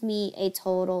owes me a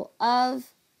total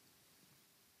of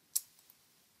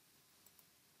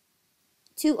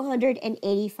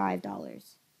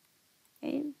 $285.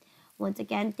 Okay. Once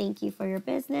again, thank you for your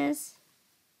business.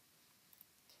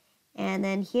 And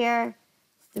then here,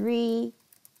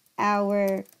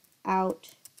 3-hour out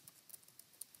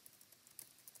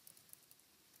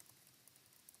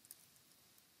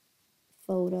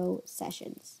photo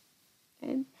sessions.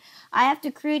 Okay. I have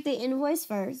to create the invoice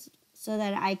first so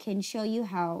that I can show you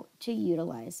how to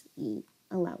utilize the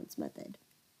allowance method.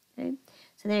 Okay.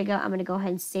 So there you go. I'm going to go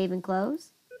ahead and save and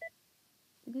close.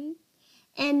 Okay.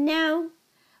 And now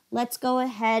let's go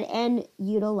ahead and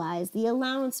utilize the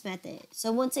allowance method.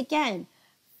 So once again,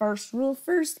 first rule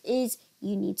first is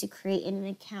you need to create an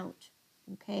account,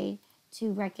 okay,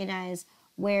 to recognize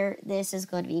where this is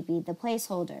going to be the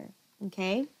placeholder,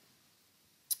 okay?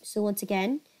 So once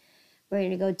again, we're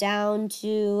going to go down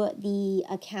to the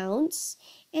accounts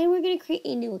and we're going to create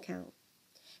a new account.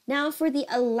 Now for the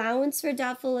allowance for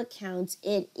doubtful accounts,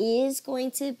 it is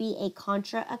going to be a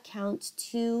contra account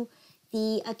to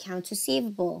the accounts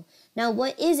receivable. Now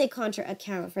what is a contra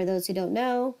account for those who don't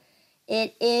know?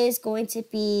 It is going to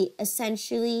be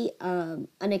essentially an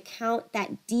account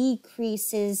that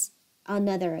decreases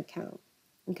another account.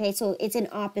 Okay, so it's an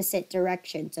opposite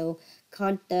direction. So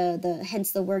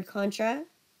hence the word contra,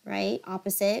 right?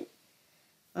 Opposite.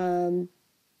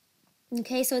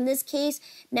 Okay, so in this case,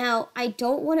 now I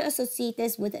don't want to associate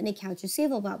this with an accounts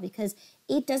receivable because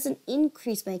it doesn't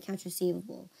increase my accounts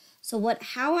receivable. So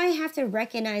how I have to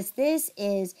recognize this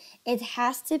is it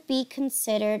has to be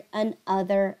considered an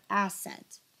other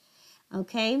asset.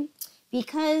 Okay,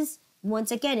 because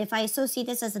once again, if I associate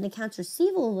this as an accounts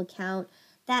receivable account,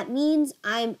 that means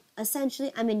I'm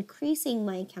increasing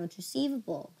my accounts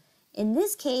receivable. In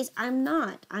this case, I'm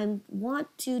not. I want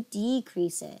to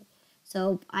decrease it.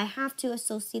 So I have to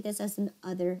associate this as an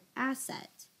other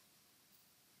asset.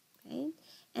 Okay,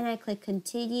 and I click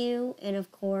continue, and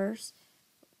of course,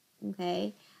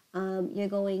 okay, you're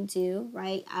going to,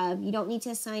 right, you don't need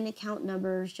to assign account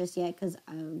numbers just yet because,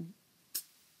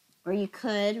 or you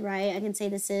could, right, I can say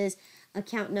this is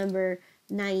account number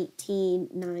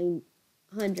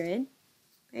 19900,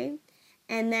 okay,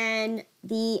 and then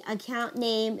the account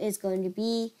name is going to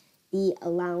be the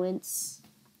allowance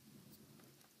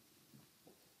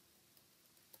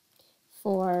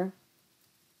for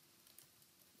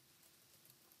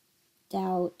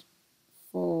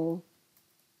doubtful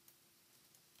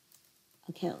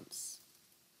accounts,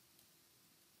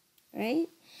 right?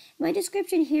 My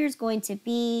description here is going to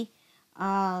be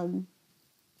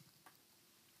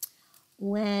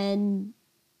when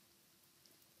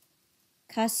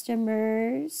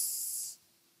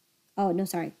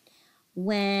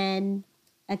when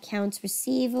accounts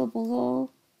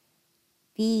receivable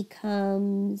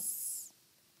becomes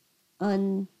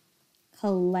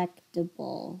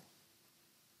uncollectible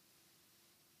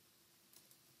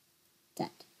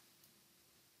debt.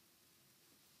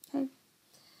 Okay.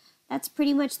 That's what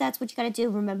you got to do.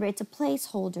 Remember, it's a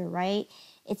placeholder, right?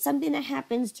 It's something that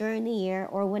happens during the year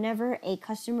or whenever a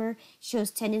customer shows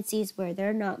tendencies where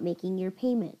they're not making your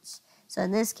payments. So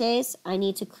in this case, I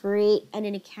need to create an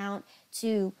account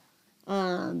to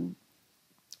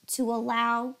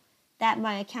allow that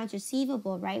my accounts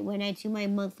receivable, right, when I do my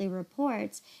monthly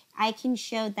reports, I can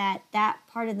show that that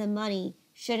part of the money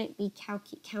shouldn't be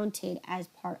counted as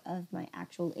part of my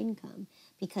actual income,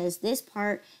 because this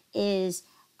part is,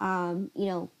 money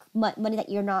that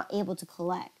you're not able to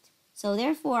collect. So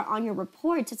therefore, on your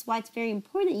reports, that's why it's very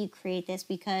important that you create this,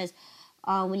 because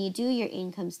when you do your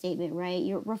income statement, right,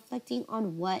 you're reflecting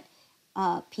on what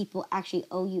people actually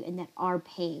owe you and that are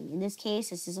paying. In this case,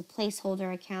 this is a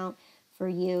placeholder account for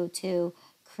you to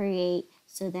create.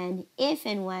 So then if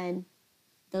and when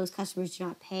those customers do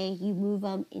not pay, you move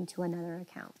them into another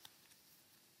account.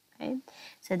 Okay,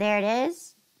 so there it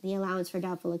is, the allowance for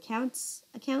doubtful accounts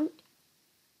account.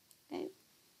 Okay,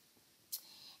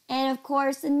 and of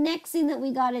course, the next thing that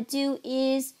we got to do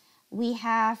is we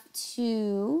have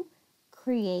to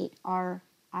create our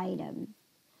item.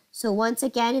 So once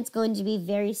again, it's going to be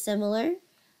very similar.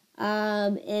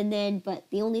 But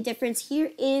the only difference here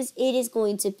is it is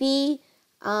going to be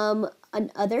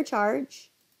another charge.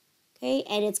 Okay,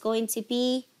 and it's going to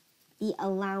be the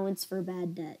allowance for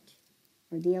bad debt,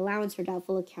 or the allowance for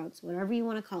doubtful accounts, whatever you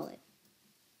want to call it.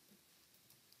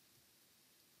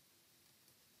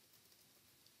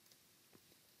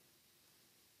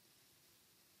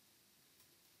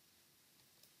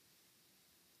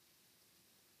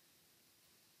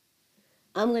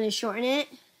 I'm going to shorten it.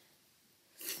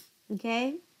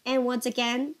 Okay, and once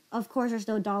again, of course, there's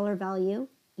no dollar value.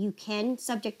 You can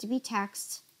subject to be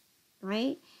taxed,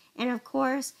 right? And of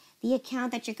course, the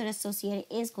account that you're going to associate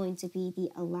is going to be the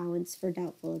allowance for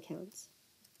doubtful accounts.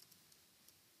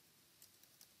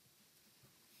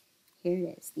 Here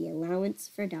it is, the allowance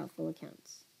for doubtful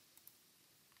accounts.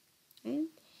 Okay,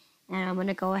 and I'm going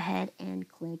to go ahead and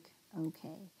click OK.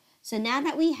 So now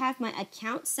that we have my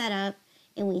account set up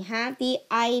and we have the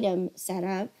item set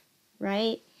up,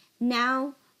 right?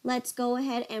 Now let's go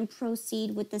ahead and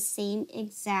proceed with the same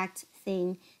exact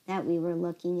thing that we were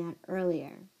looking at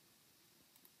earlier.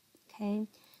 Okay,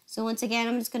 so once again,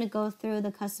 I'm just going to go through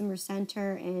the customer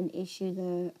center and issue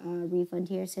the refund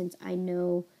here, since I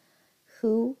know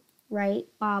who, right?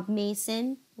 Bob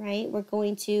Mason, right? We're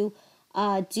going to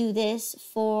do this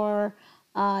for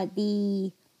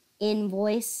the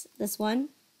invoice, this one.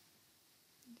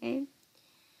 Okay.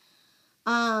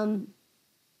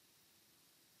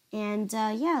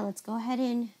 Yeah, let's go ahead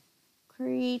and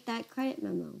create that credit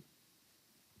memo.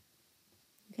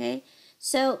 Okay,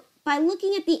 so by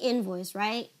looking at the invoice,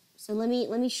 right? So let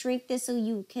me shrink this so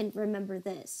you can remember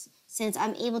this, since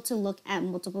I'm able to look at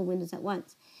multiple windows at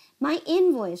once. My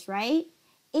invoice, right,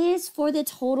 is for the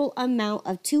total amount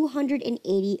of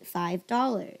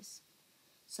 $285.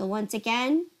 So once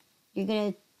again, you're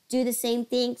going to do the same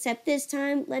thing, except this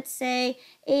time, let's say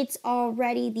it's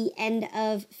already the end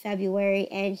of February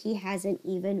and he hasn't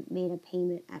even made a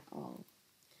payment at all.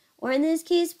 Or in this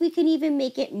case, we could even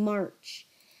make it March.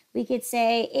 We could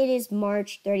say it is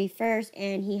March 31st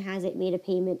and he hasn't made a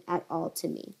payment at all to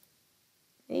me.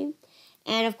 Okay?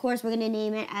 And of course, we're going to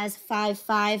name it as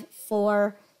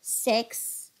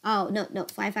 5546. Oh, no,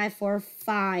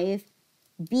 5545.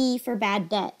 B for bad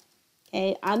debt.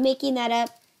 Okay, I'm making that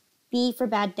up. B for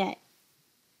bad debt.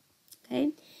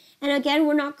 Okay, and again,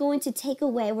 we're not going to take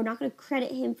away, we're not going to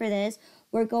credit him for this.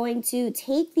 We're going to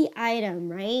take the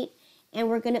item, right, and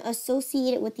we're going to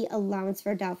associate it with the allowance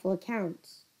for doubtful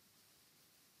accounts.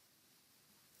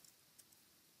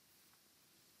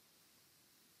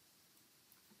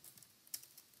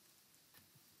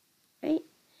 Right,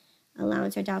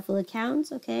 allowance for doubtful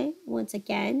accounts. Okay, once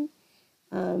again,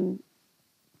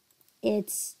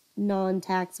 it's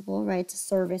non-taxable, right? It's a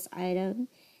service item.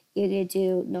 You're going to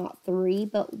do not 3,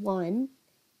 but 1.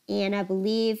 And I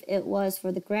believe it was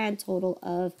for the grand total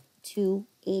of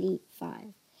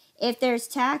 $285. If there's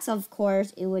tax, of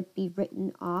course, it would be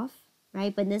written off,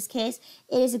 right? But in this case,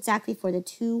 it is exactly for the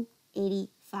 $285.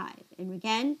 And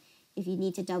again, if you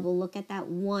need to double look at that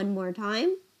one more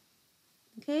time,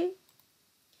 okay,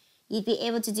 you'd be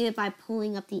able to do it by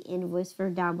pulling up the invoice for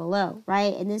down below,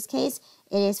 right? In this case,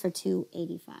 it is for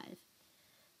 $285.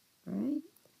 All right.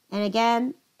 And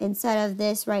again, instead of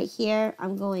this right here,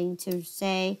 I'm going to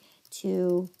say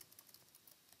to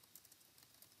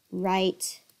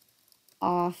write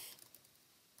off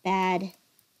bad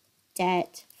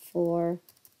debt for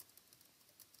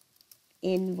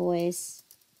invoice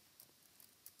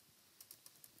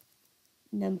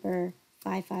number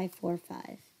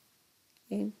 5545.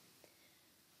 Okay.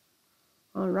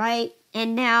 All right,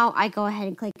 and now I go ahead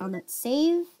and click on that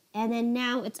save, and then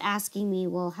now it's asking me,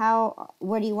 well,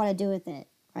 what do you want to do with it,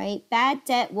 right? Bad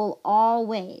debt will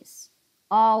always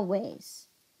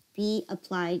be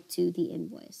applied to the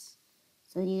invoice.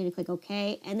 So then you're going to click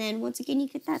OK, and then once again, you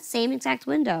get that same exact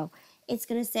window. it's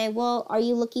going to say, well, are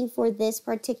you looking for this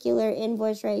particular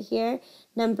invoice right here,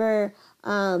 number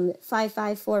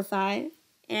 5545?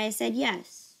 And I said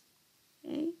yes.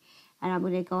 Okay. And I'm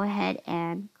going to go ahead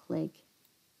and click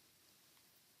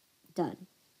done.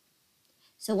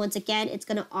 So once again, it's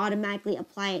going to automatically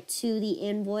apply it to the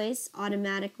invoice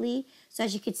automatically. So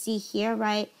as you can see here,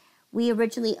 right, we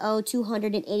originally owe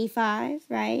 $285,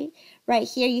 right? Right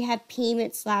here you have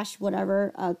payment /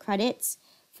 whatever credits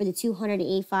for the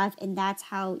 $285, and that's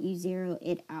how you zero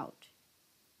it out.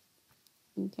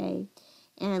 Okay,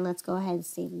 and let's go ahead and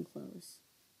save and close.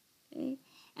 Okay,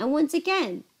 and once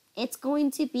again, it's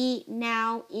going to be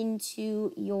now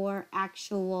into your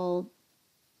actual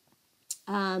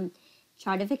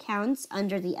chart of accounts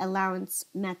under the allowance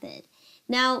method.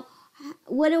 Now,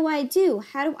 what do?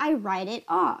 How do I write it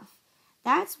off?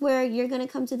 That's where you're going to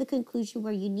come to the conclusion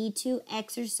where you need to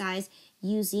exercise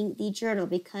using the journal,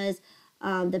 because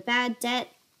the bad debt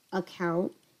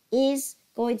account is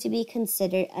going to be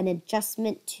considered an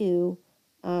adjustment to,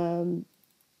 it's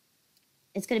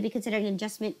going to be considered an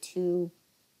adjustment to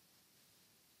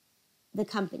the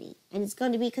company, and it's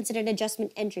going to be considered an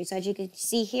adjustment entry. So as you can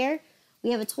see here, we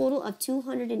have a total of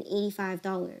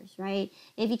 $285, right?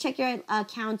 If you check your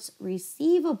accounts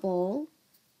receivable,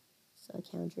 so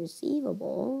accounts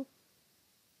receivable,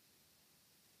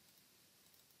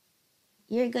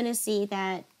 you're going to see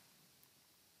that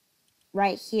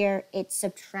right here, it's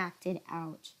subtracted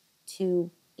out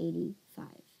 $285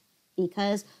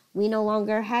 because we no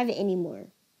longer have it anymore,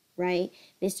 right?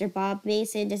 Mr. Bob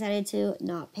Mason decided to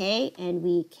not pay, and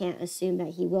we can't assume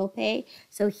that he will pay.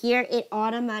 So here it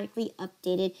automatically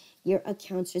updated your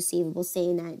accounts receivable,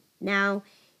 saying that now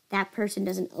that person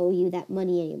doesn't owe you that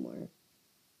money anymore.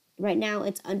 Right now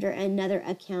it's under another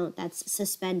account that's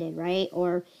suspended, right?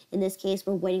 Or in this case,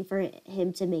 we're waiting for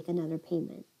him to make another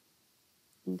payment.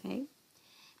 Okay.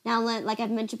 Now, like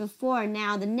I've mentioned before,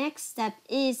 now the next step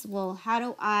is, well, how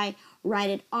do I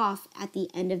write it off at the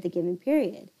end of the given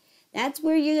period? That's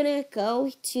where you're going to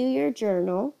go to your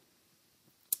journal,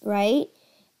 right?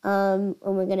 And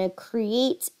we're going to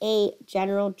create a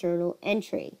general journal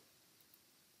entry,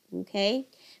 okay?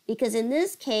 Because in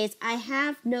this case, I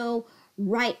have no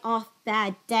write-off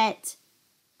bad debt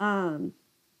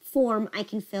form I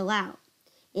can fill out.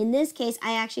 In this case,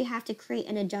 I actually have to create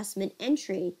an adjustment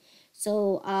entry.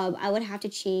 So I would have to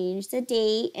change the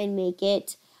date and make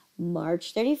it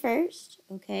March 31st,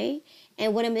 okay?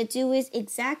 And what I'm going to do is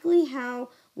exactly how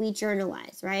we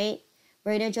journalize, right?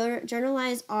 We're going to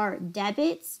journalize our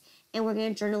debits, and we're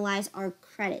going to journalize our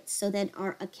credits, so then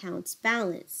our accounts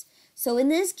balance. So in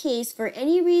this case, for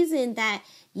any reason that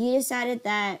you decided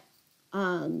that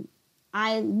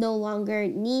I no longer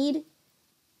need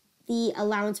the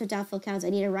allowance for doubtful accounts, I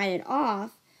need to write it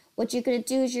off, what you're going to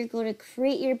do is you're going to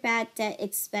create your bad debt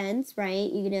expense,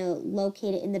 right? You're going to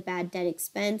locate it in the bad debt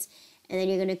expense, and then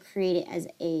you're going to create it as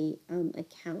a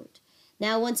account.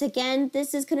 Now, once again,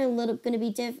 this is going to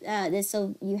be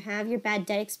so you have your bad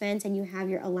debt expense and you have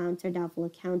your allowance for doubtful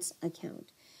accounts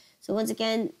account. So once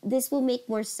again, this will make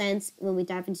more sense when we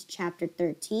dive into chapter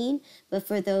 13. But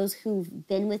for those who've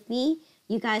been with me,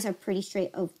 you guys are pretty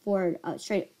straightforward.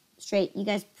 Straight. You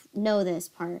guys know this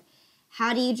part.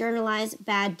 How do you journalize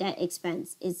bad debt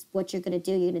expense is what you're going to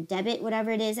do. You're going to debit whatever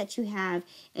it is that you have,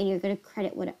 and you're going to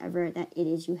credit whatever that it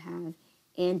is you have.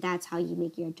 And that's how you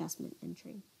make your adjustment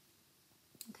entry.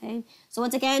 Okay, so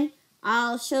once again,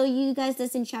 I'll show you guys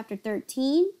this in chapter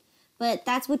 13, but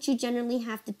that's what you generally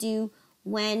have to do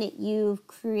when you've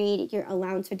created your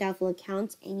allowance for doubtful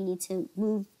accounts and you need to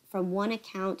move from one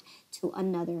account to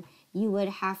another. You would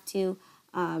have to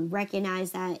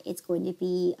recognize that it's going to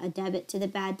be a debit to the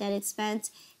bad debt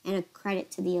expense and a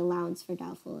credit to the allowance for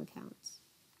doubtful accounts.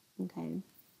 Okay.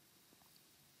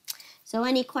 So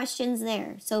any questions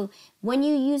there? So when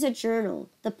you use a journal,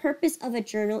 the purpose of a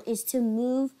journal is to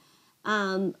move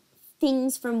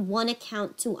things from one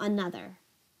account to another.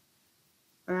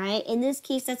 All right. In this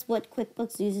case, that's what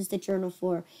QuickBooks uses the journal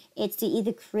for. It's to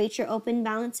either create your open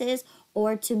balances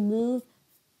or to move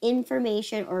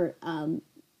information or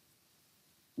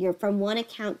you're from one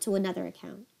account to another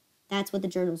account. That's what the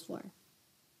journal's for.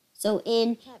 So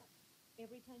every time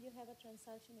you have a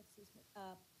transaction,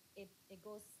 it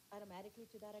goes automatically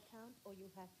to that account, or you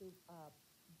have to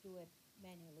do it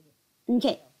manually?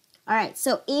 Okay. All right.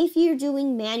 So if you're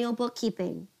doing manual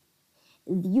bookkeeping,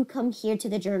 you come here to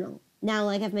the journal. Now,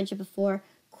 like I've mentioned before,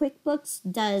 QuickBooks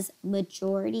does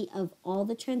majority of all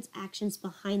the transactions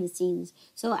behind the scenes.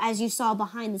 So as you saw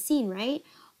behind the scene, right?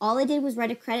 All I did was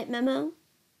write a credit memo,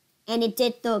 and it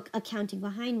did the accounting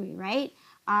behind me, right?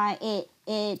 It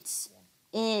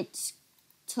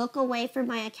took away from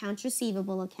my accounts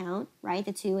receivable account, right,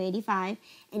 the 285,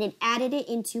 and it added it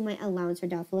into my allowance for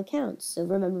doubtful accounts. So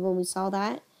remember when we saw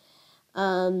that?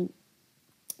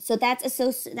 So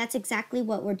that's exactly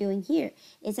what we're doing here,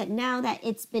 is that now that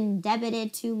it's been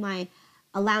debited to my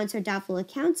allowance for doubtful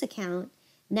accounts account,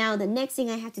 now the next thing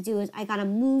I have to do is I got to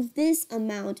move this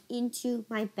amount into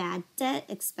my bad debt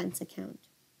expense account.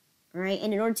 All right,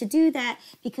 and in order to do that,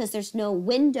 because there's no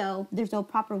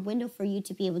proper window for you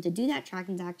to be able to do that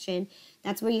transaction,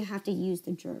 that's where you have to use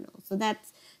the journal.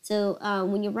 So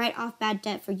when you write off bad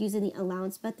debt for using the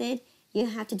allowance method, you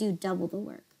have to do double the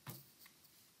work.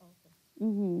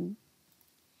 Okay.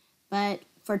 But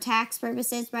for tax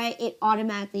purposes, right, it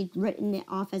automatically written it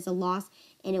off as a loss,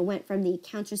 and it went from the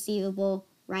accounts receivable,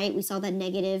 right? We saw that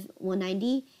negative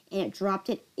 190, and it dropped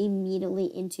it immediately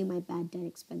into my bad debt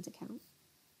expense account.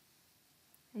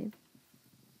 Okay.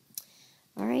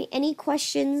 All right, any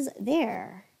questions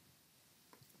there?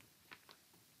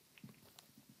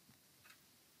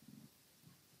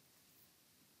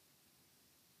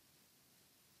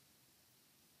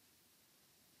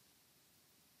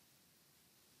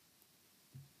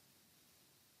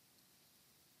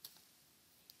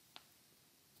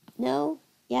 No?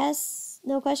 Yes?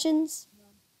 No questions?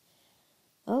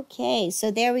 No. Okay, so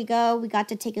there we go. We got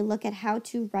to take a look at how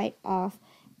to write off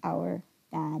our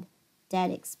bad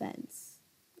debt expense.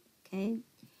 Okay,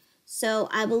 so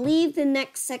I believe the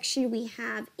next section we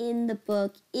have in the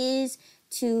book is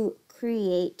to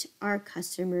create our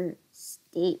customer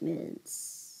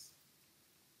statements.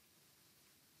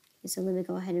 Okay, so let me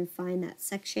go ahead and find that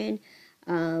section.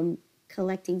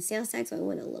 Collecting sales tax, I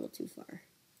went a little too far.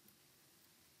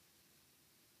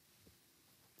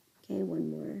 Okay,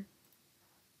 one more.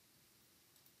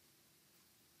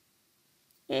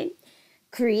 Okay,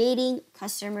 creating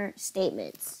customer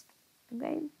statements.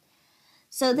 Okay,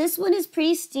 so this one is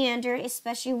pretty standard,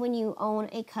 especially when you own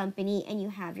a company and you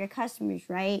have your customers,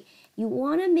 right? You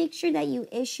want to make sure that you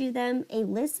issue them a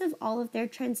list of all of their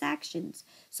transactions.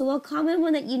 So a common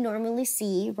one that you normally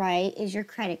see, right, is your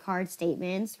credit card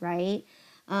statements, right?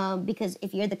 Because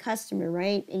if you're the customer,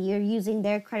 right, and you're using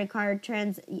their credit card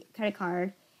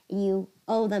and you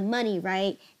owe them money,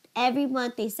 right? Every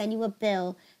month they send you a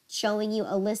bill showing you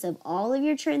a list of all of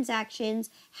your transactions,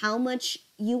 how much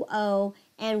you owe,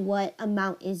 and what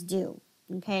amount is due,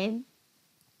 okay?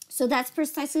 So that's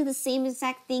precisely the same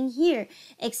exact thing here,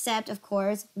 except, of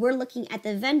course, we're looking at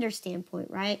the vendor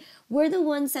standpoint, right? We're the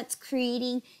ones that's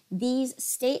creating these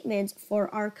statements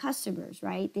for our customers,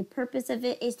 right? The purpose of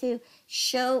it is to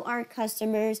show our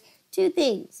customers two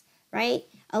things, right?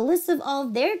 A list of all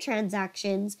of their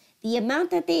transactions, the amount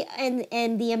that they,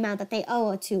 and the amount that they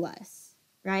owe to us,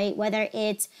 right? Whether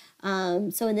it's,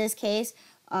 so in this case,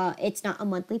 it's not a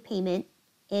monthly payment.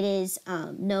 It is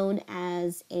known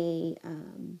as a,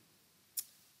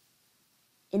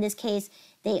 in this case,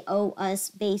 they owe us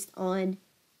based on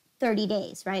 30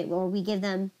 days, right? Or we give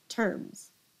them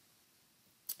terms.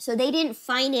 So they didn't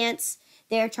finance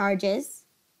their charges,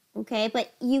 okay?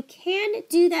 But you can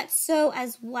do that so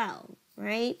as well,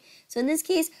 right? So in this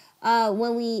case,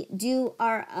 when we do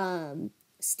our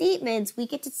statements, we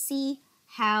get to see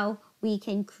how we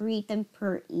can create them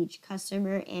per each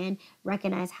customer and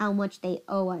recognize how much they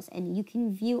owe us. And you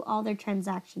can view all their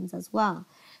transactions as well.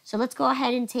 So let's go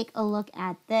ahead and take a look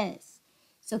at this.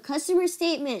 So customer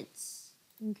statements,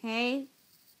 okay?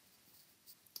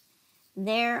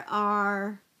 There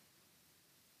are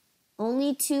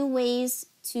only two ways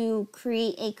to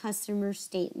create a customer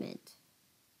statement,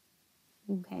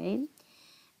 okay?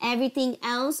 Everything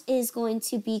else is going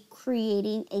to be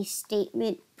creating a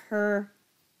statement per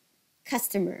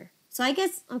customer. So I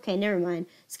guess, okay, never mind.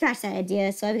 Scratch that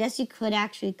idea. So I guess you could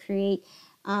actually create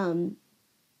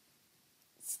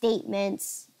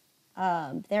statements.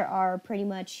 There are pretty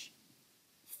much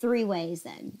three ways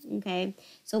then, okay?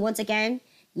 So once again,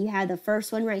 you have the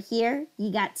first one right here.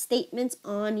 You got statements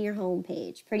on your home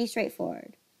page. Pretty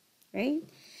straightforward, right?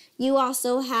 You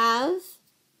also have,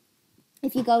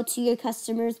 if you go to your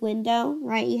customers window,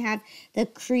 right, you have the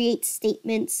create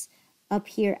statements up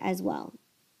here as well.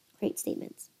 Create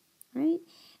statements, right?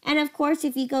 And of course,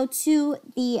 if you go to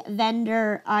the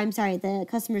the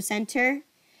customer center,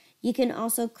 you can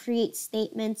also create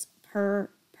statements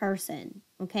per person,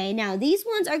 okay? Now, these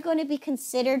ones are going to be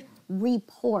considered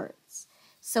reports.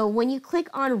 So when you click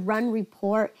on Run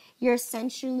Report, you're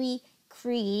essentially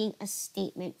creating a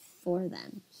statement for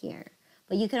them here.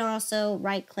 But you can also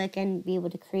right-click and be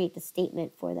able to create the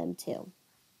statement for them too,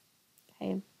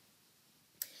 okay?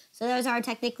 So those are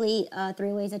technically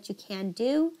three ways that you can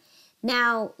do.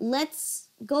 Now, let's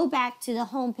go back to the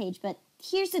home page, but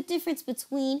here's the difference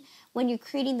between when you're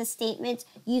creating the statements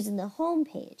using the home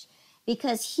page.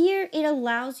 Because here it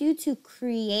allows you to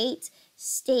create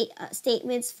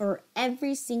statements for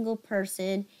every single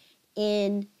person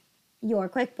in your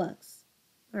QuickBooks.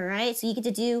 All right, so you get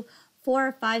to do 4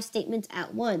 or 5 statements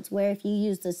at once, where if you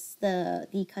use the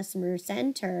customer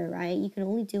center, right, you can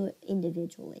only do it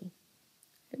individually.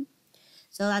 Okay?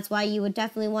 So that's why you would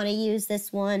definitely want to use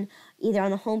this one either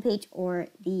on the home page or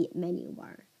the menu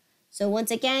bar. So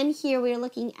once again, here we're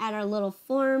looking at our little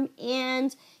form,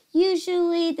 and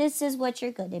usually this is what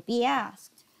you're going to be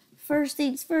asked. First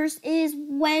things first is,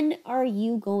 when are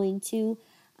you going to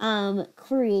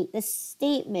create the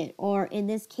statement? Or in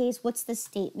this case, what's the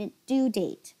statement due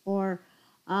date? Or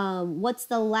what's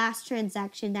the last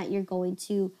transaction that you're going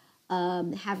to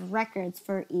have records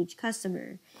for each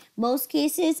customer? Most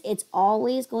cases, it's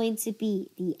always going to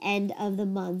be the end of the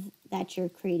month that you're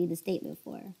creating the statement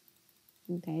for.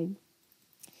 Okay.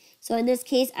 So in this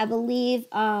case, I believe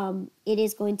it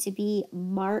is going to be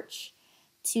March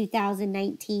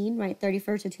 2019, right?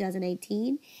 31st of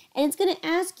 2019. And it's going to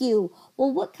ask you,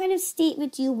 well, what kind of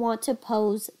statement do you want to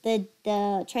pose the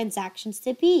transactions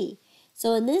to be?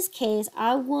 So in this case,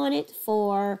 I want it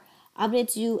for, I'm going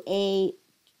to do a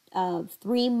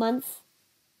 3-month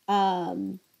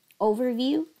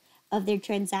overview of their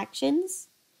transactions.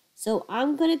 So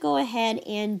I'm going to go ahead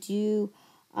and do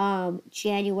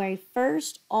January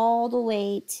 1st all the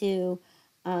way to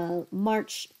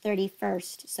March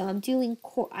 31st. So I'm doing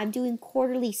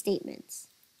quarterly statements.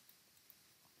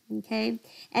 Okay,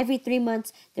 every 3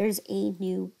 months there's a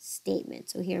new statement.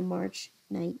 So here, March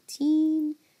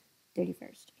 19,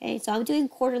 31st. Okay, so I'm doing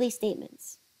quarterly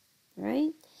statements. All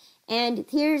right, and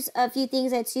here's a few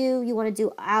things that you want to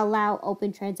do. Allow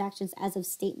open transactions as of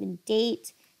statement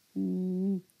date.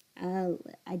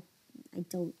 I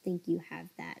don't think you have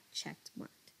that checked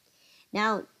marked.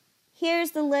 Now,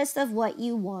 here's the list of what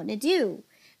you want to do.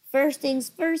 First things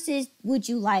first is, would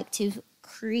you like to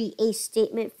create a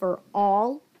statement for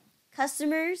all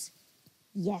customers?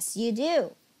 Yes, you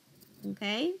do.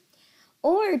 Okay.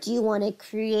 Or do you want to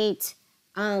create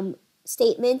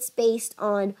statements based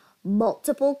on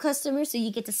multiple customers, so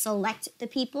you get to select the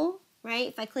people, right?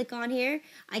 If I click on here,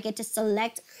 I get to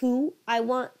select who I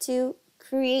want to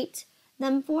create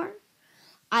them for.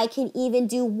 I can even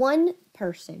do one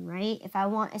person, right? If I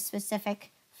want a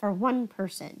specific for one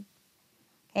person.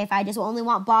 Okay, if I just only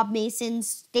want Bob Mason's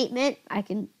statement, I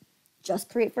can just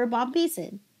create for Bob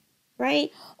Mason,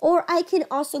 right? Or I can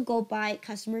also go by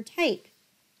customer type,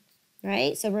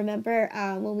 right? So remember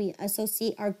when we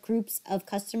associate our groups of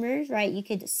customers, right? You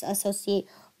could associate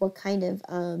what kind of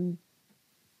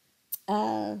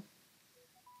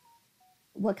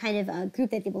group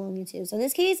that they belong to. So in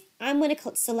this case, I'm going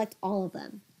to select all of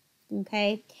them.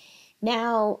 Okay.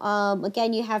 Now,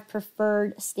 again, you have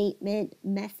preferred statement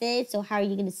method. So how are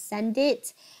you going to send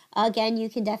it? Again, you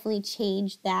can definitely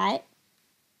change that.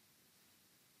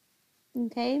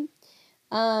 Okay.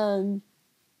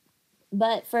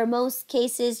 But for most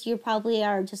cases, you probably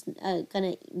are just going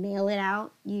to mail it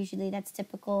out. Usually that's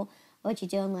typical what you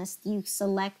do, unless you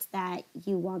select that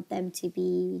you want them to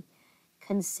be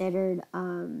considered,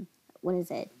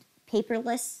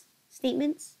 paperless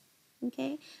statements.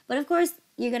 Okay, but of course,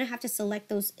 you're going to have to select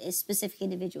those specific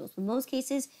individuals. In most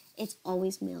cases, it's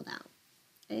always mailed out.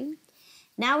 Okay,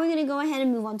 now we're going to go ahead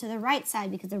and move on to the right side,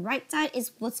 because the right side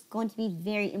is what's going to be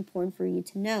very important for you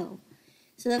to know.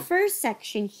 So the first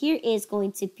section here is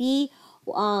going to be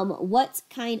what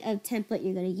kind of template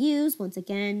you're going to use. Once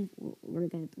again,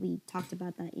 we talked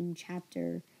about that in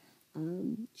chapter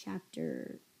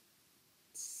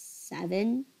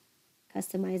 7,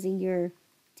 customizing your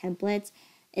templates.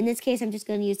 In this case, I'm just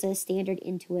going to use the standard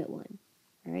Intuit one.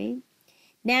 All right.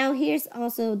 Now, here's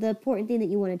also the important thing that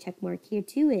you want to check mark here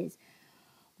too is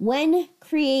when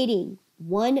creating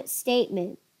one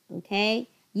statement, okay,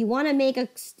 you want to make a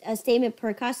statement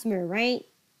per customer, right?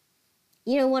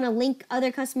 You don't want to link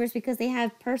other customers because they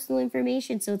have personal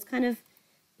information. So it's kind of,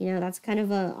 that's kind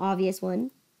of an obvious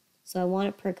one. So I want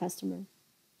it per customer.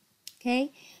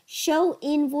 Okay. Show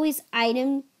invoice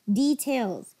item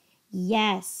details.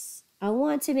 Yes. I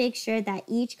want to make sure that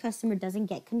each customer doesn't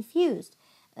get confused.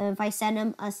 If I send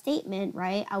them a statement,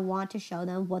 right, I want to show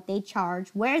them what they charge,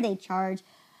 where they charge,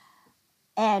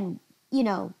 and,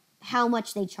 how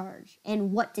much they charge,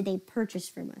 and what did they purchase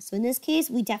from us. So in this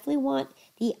case, we definitely want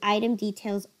the item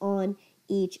details on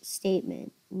each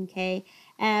statement, okay?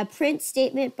 Print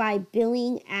statement by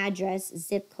billing address,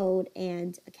 zip code,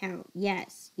 and account.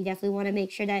 Yes, you definitely want to make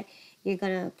sure that you're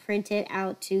going to print it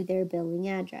out to their billing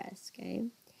address, okay?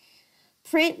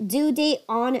 Print due date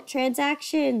on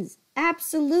transactions.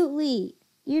 Absolutely.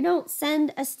 You don't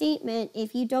send a statement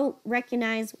if you don't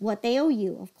recognize what they owe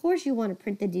you. Of course, you want to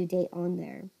print the due date on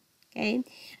there. Okay.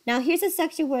 Now here's a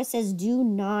section where it says do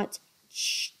not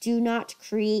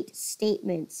create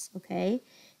statements. Okay.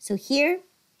 So here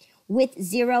with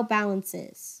zero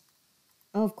balances.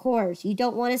 Of course, you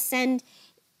don't want to send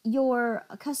your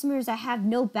customers that have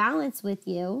no balance with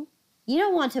you. You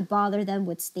don't want to bother them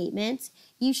with statements.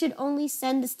 You should only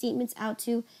send the statements out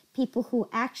to people who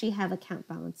actually have account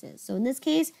balances. So in this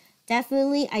case,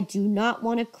 definitely I do not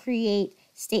want to create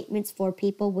statements for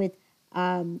people with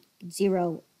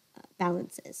zero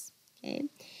balances. Okay.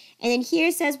 And then here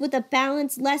it says with a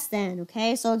balance less than.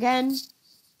 Okay. So again,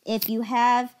 if you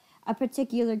have a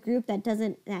particular group that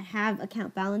have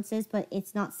account balances, but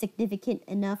it's not significant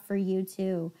enough for you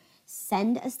to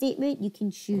send a statement, you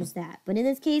can choose that. But in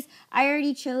this case, I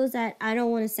already chose that I don't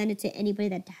want to send it to anybody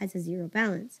that has a zero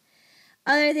balance.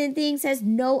 Other than things says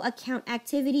no account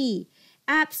activity.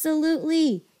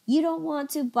 Absolutely. You don't want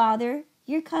to bother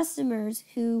your customers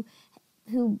who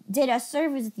did a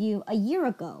service with you a year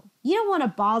ago. You don't want to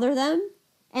bother them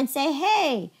and say,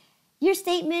 hey, your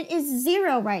statement is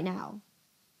zero right now.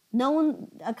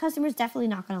 A customer's definitely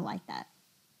not going to like that.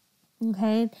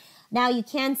 Okay. Now you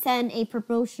can send a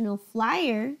promotional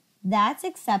flyer. That's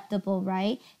acceptable,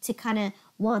 right? To kind of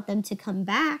want them to come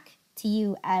back to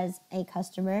you as a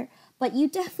customer. But you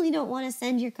definitely don't want to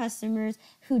send your customers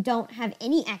who don't have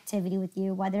any activity with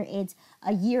you, whether it's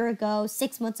a year ago,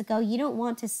 6 months ago. You don't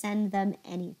want to send them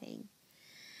anything.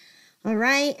 All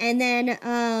right. And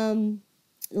then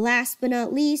last but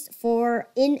not least, for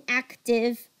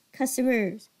inactive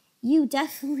customers, you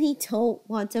definitely don't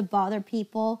want to bother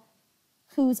people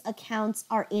whose accounts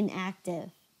are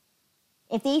inactive.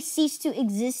 If they cease to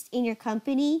exist in your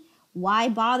company, why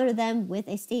bother them with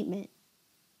a statement?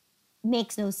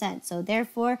 Makes no sense. So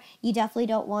therefore, you definitely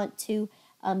don't want to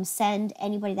send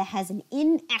anybody that has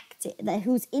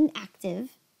who's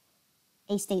inactive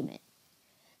a statement.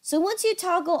 So once you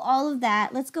toggle all of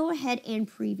that, let's go ahead and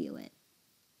preview it.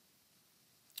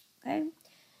 Okay.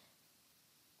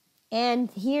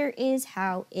 And here is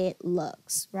how it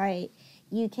looks, right?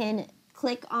 You can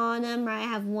click on them, right? I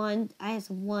have 1,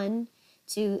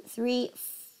 2, 3,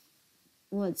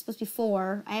 well, it's supposed to be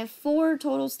 4. I have 4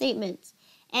 total statements.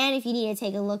 And if you need to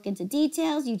take a look into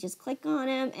details, you just click on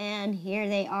them and here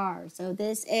they are. So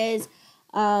this is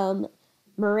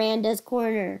Miranda's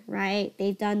Corner, right?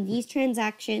 They've done these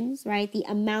transactions, right? The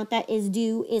amount that is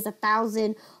due is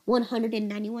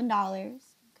 $1,191,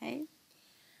 okay?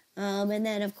 And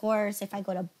then, of course, if I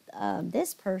go to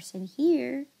this person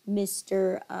here,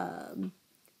 Mr.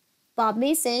 Bob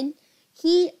Mason,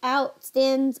 he owes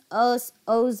us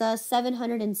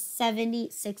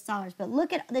 $776. But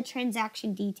look at the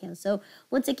transaction details. So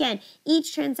once again,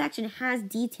 each transaction has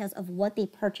details of what they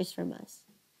purchased from us.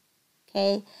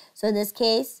 Okay, so in this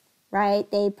case,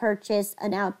 right, they purchased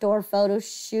an outdoor photo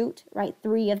shoot, right,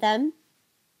 3 of them,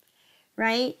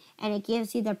 right? And it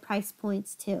gives you the price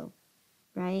points too.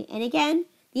 Right? And again,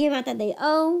 the amount that they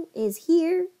owe is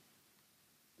here.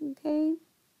 Okay?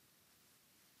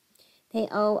 They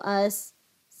owe us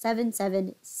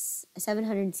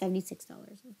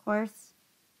 $776, of course.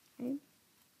 Okay?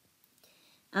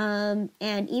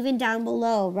 And even down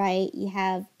below, right, you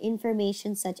have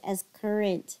information such as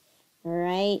current, all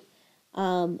right?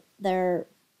 Their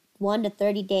 1 to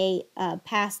 30 day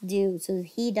past due. So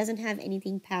he doesn't have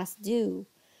anything past due.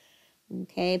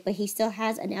 Okay, but he still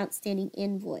has an outstanding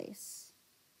invoice.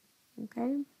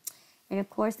 Okay, and of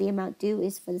course the amount due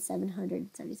is for the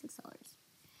 $776.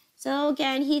 So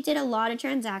again, he did a lot of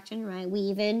transaction, right? We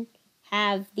even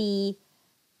have the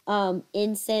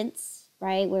instance,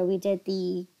 right, where we did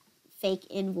the fake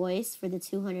invoice for the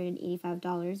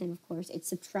 $285, and of course it's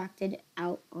subtracted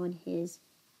out on his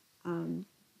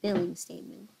billing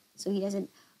statement. So he doesn't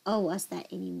owe us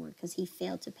that anymore because he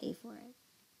failed to pay for it.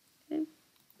 Okay.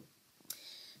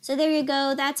 So there you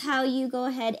go. That's how you go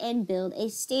ahead and build a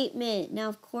statement. Now,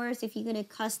 of course, if you're going to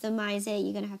customize it,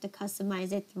 you're going to have to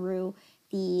customize it through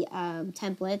the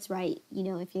templates, right? You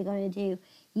know, if you're going to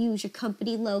use your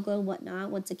company logo and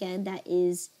whatnot, once again, that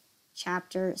is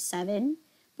Chapter 7.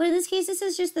 But in this case, this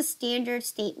is just the standard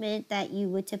statement that you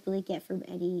would typically get from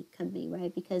any company,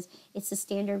 right? Because it's the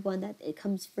standard one that it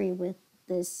comes free with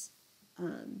this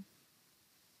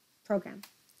program.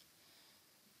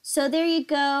 So there you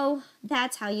go.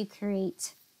 That's how you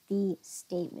create the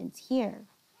statements here.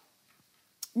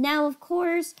 Now, of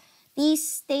course, these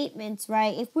statements,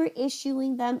 right, if we're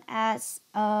issuing them as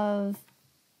of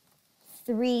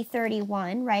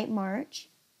 3/31, right, March,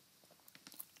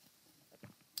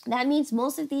 that means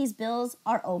most of these bills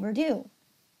are overdue.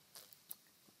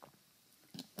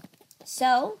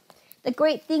 So the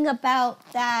great thing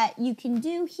about that you can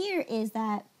do here is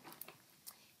that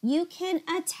you can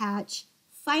attach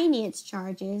finance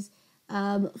charges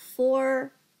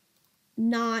for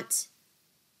not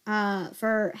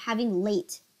for having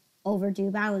late overdue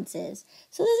balances.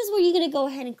 So this is where you're going to go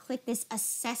ahead and click this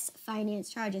assess finance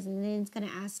charges, and then it's going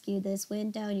to ask you this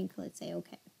window, and you click say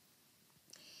okay.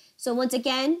 So once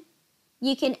again,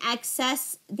 you can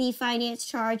access the finance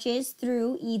charges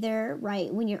through either,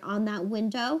 right, when you're on that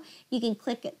window, you can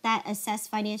click that assess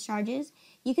finance charges.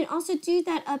 You can also do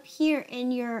that up here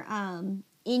in your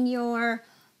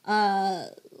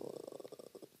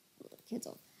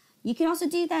cancel. You can also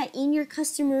do that in your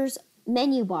customers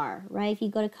menu bar, right? If you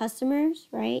go to customers,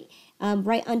 right,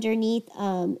 right underneath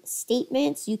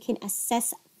statements, you can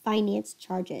assess finance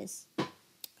charges.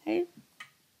 Okay.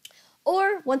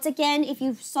 Or once again, if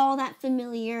you saw that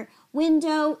familiar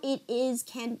window, it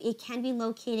can be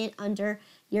located under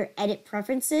your edit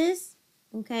preferences,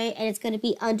 okay, and it's going to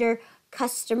be under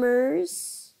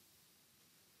customers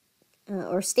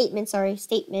or statements. Sorry,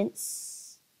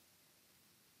 statements.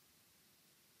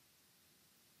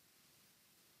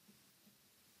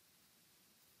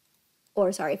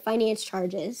 Or sorry, finance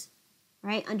charges,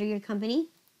 right, under your company.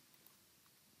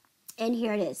 And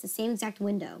here it is, the same exact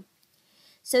window.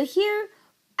 So here,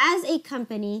 as a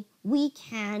company, we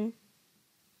can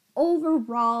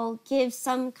overall give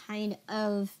some kind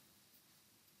of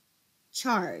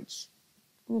charge.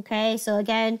 Okay, so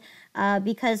again,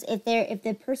 because if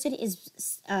the person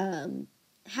is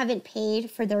haven't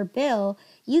paid for their bill,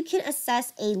 you can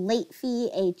assess a late fee,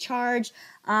 a charge,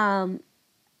 an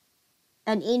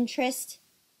interest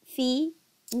fee.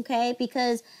 Okay,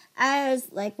 because as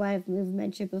like what I've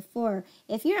mentioned before,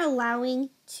 if you're allowing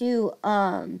to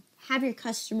have your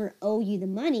customer owe you the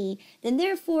money, then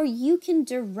therefore you can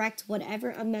direct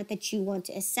whatever amount that you want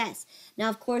to assess. Now,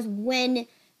 of course, when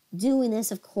doing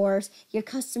this, of course, your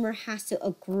customer has to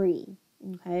agree.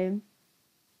 Okay,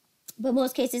 but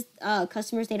most cases,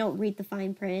 customers, they don't read the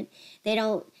fine print. They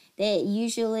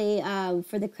usually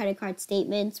for the credit card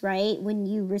statements, right? When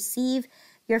you receive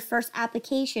your first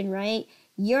application, right,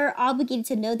 you're obligated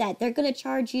to know that they're going to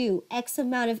charge you X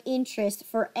amount of interest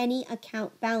for any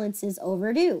account balances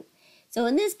overdue. So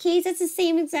in this case, it's the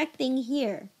same exact thing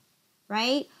here,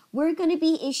 right? We're going to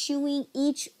be issuing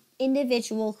each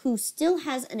individual who still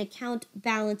has an account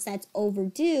balance that's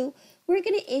overdue, we're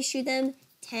going to issue them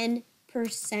 10%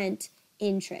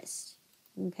 interest,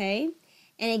 okay?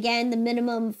 And again, the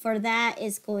minimum for that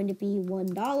is going to be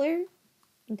 $1.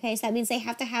 Okay, so that means they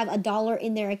have to have $1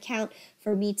 in their account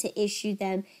for me to issue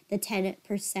them the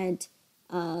 10%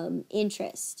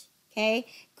 interest. Okay,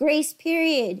 grace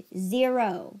period,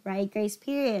 0, right? Grace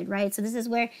period, right? So this is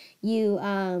where you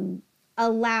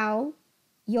allow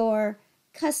your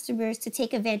customers to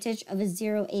take advantage of a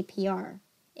 0 APR.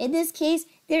 In this case,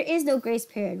 there is no grace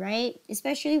period, right?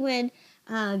 Especially when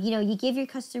you give your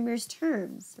customers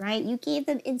terms, right? You gave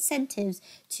them incentives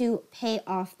to pay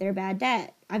off their bad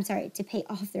debt. I'm sorry, to pay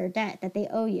off their debt that they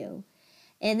owe you.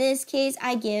 In this case,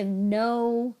 I give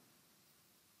no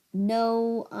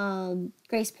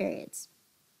grace periods,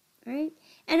 all right?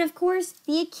 And of course,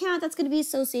 the account that's going to be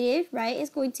associated, right, is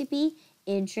going to be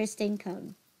interest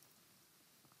income,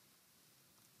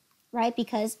 right?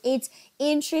 Because it's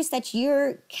interest that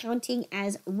you're counting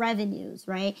as revenues,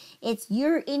 right?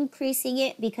 You're increasing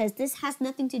it because this has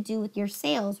nothing to do with your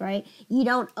sales, right? You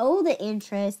don't owe the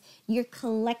interest. You're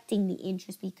collecting the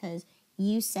interest because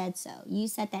you said so. You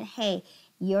said that, hey,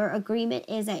 your agreement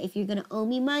is that if you're going to owe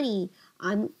me money,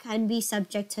 I'm going to be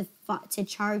subject to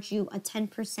charge you a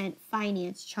 10%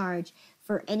 finance charge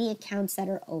for any accounts that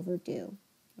are overdue.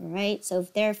 All right, so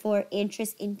therefore,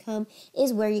 interest income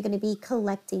is where you're going to be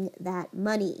collecting that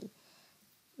money.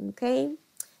 Okay,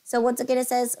 so once again, it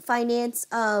says finance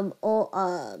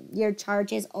your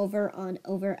charges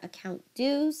over account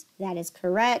dues. That is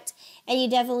correct, and you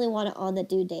definitely want it on the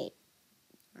due date.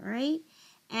 All right,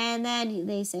 and then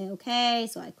they say okay,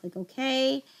 so I click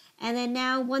okay, and then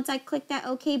now once I click that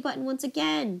okay button once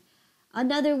again,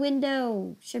 another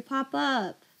window should pop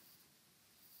up.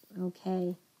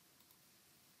 Okay.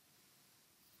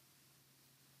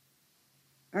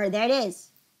 All right, there it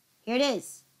is. Here it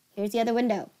is. Here's the other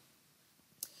window.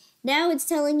 Now it's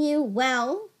telling you,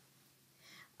 well,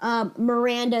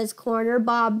 Miranda's Corner,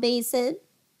 Bob Mason,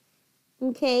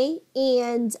 okay,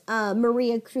 and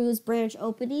Maria Cruz branch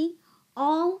opening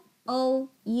all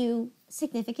owe you a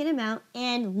significant amount.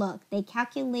 And look, they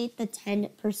calculate the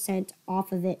 10%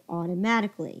 off of it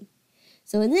automatically.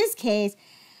 So in this case,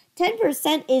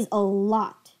 10% is a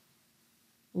lot,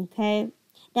 okay?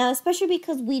 Now, especially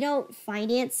because we don't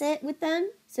finance it with them,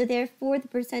 So therefore, the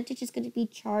percentage is going to be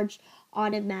charged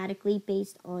automatically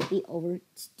based on the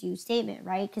overdue statement,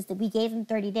 right? Because we gave them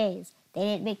 30 days. They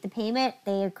didn't make the payment.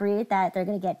 They agreed that they're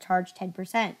going to get charged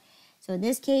 10%. So in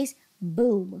this case,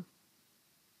 boom.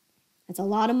 That's a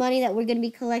lot of money that we're going to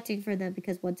be collecting for them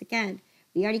because once again,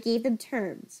 we already gave them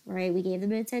terms, right? We gave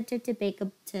them an incentive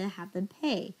to have them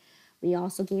pay. We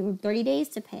also gave them 30 days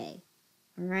to pay,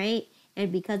 all right? And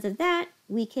because of that,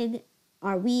 we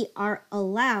are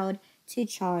allowed to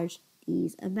charge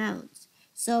these amounts.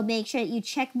 So make sure that you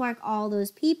check mark all those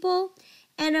people.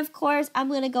 And of course, I'm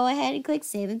going to go ahead and click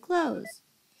Save and Close.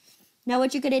 Now,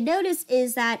 what you're going to notice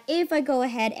is that if I go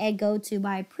ahead and go to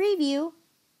my preview,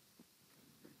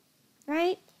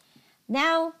 right?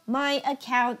 Now, my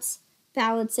account's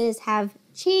balances have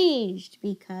changed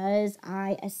because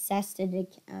I assessed a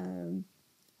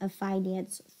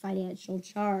financial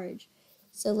charge.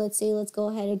 So let's go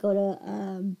ahead and go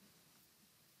to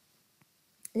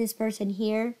this person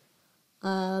here.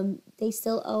 They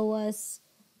still owe us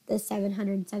the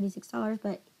 $776,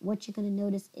 but what you're going to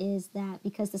notice is that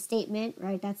because the statement,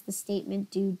 right, that's the statement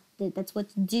due, that's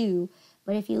what's due.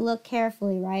 But if you look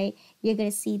carefully, right, you're going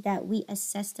to see that we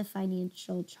assessed a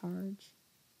financial charge,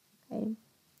 okay,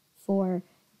 for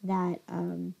that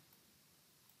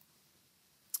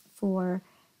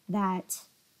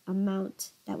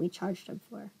amount that we charged them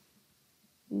for,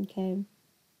 okay.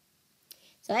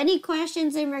 So any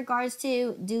questions in regards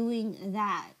to doing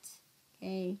that,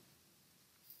 okay?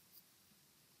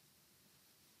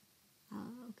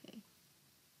 Okay.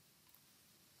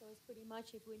 So it's pretty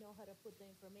much if we know how to put the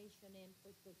information in,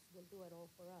 QuickBooks will do it all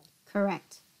for us.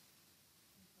 Correct.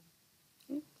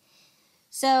 Okay.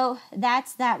 So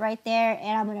that's that right there,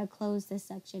 and I'm going to close this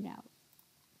section out.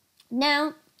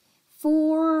 Now,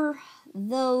 for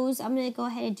those, I'm going to go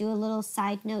ahead and do a little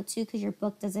side note too because your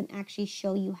book doesn't actually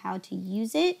show you how to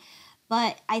use it,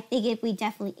 but I think it'd be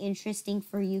definitely interesting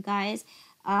for you guys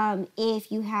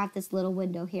if you have this little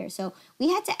window here. So we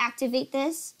had to activate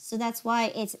this, so that's why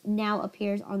it now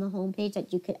appears on the home page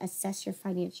that you could assess your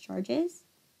finance charges.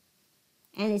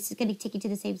 And it's going to take you to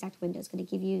the same exact window. It's going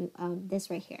to give you this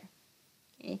right here.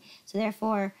 Okay, so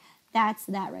therefore, that's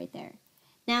that right there.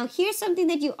 Now, here's something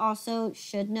that you also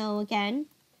should know again,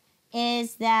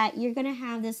 is that you're going to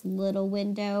have this little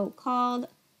window called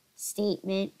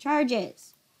Statement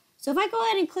Charges. So if I go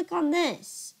ahead and click on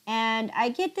this, and I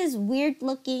get this weird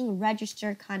looking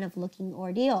register kind of looking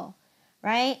ordeal,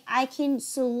 right? I can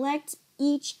select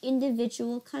each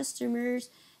individual customers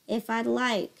if I'd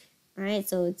like, right?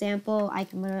 So example, I'm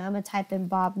gonna type in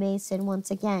Bob Mason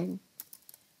once again.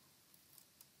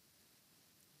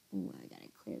 Ooh, I gotta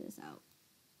clear this out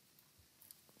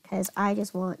because I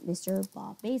just want Mr.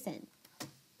 Bob Mason.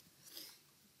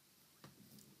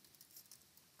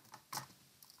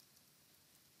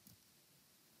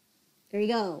 There you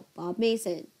go, Bob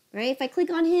Mason, right? If I click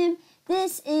on him,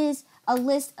 this is a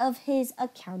list of his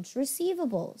accounts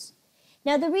receivables.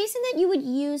 Now, the reason that you would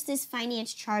use this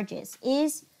finance charges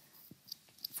is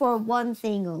for one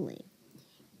thing only.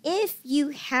 If you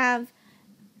have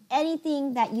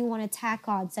anything that you want to tack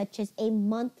on, such as a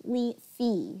monthly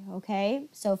fee, okay?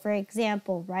 So, for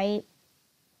example, right?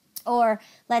 Or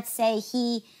let's say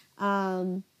he,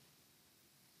 I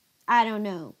don't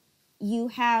know, you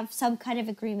have some kind of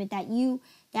agreement that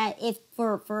if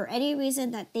for any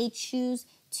reason that they choose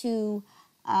to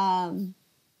have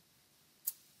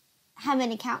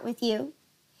an account with you,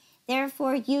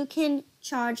 therefore you can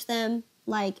charge them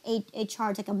like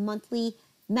a monthly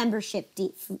membership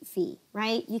fee,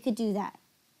 right? You could do that.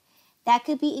 That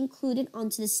could be included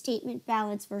onto the statement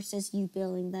balance versus you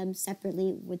billing them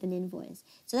separately with an invoice.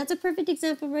 So that's a perfect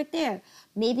example right there.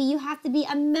 Maybe you have to be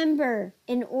a member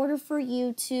in order for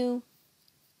you to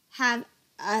have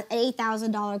an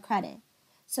 $8,000 credit.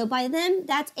 So by them,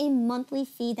 that's a monthly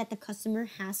fee that the customer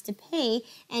has to pay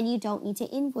and you don't need to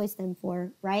invoice them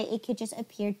for, right? It could just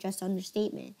appear just on your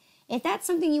statement. If that's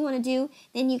something you want to do,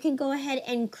 then you can go ahead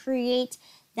and create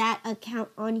that account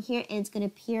on here and it's going to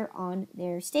appear on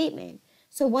their statement.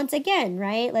 So once again,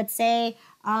 right, let's say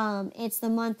it's the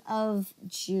month of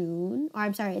June, or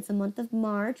I'm sorry, it's the month of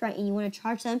March, right, and you want to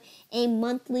charge them a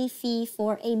monthly fee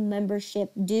for a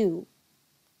membership due,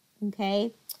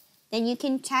 okay? Then you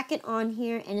can tack it on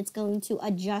here and it's going to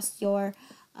adjust your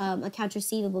accounts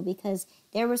receivable because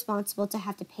they're responsible to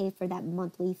have to pay for that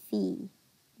monthly fee.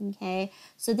 Okay,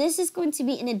 so this is going to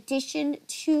be in addition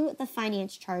to the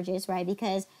finance charges, right?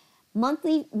 Because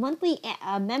monthly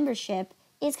membership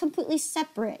is completely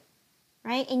separate,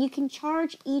 right? right? And you can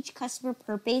charge each customer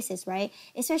per basis, right?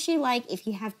 Especially like if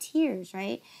you have tiers,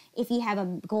 right? If you have a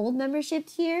gold membership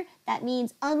tier, that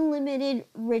means unlimited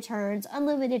returns,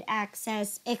 unlimited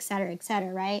access, etc.,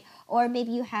 right? Or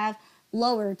maybe you have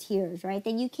lower tiers, right?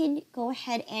 Then you can go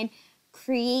ahead and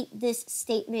create this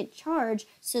statement charge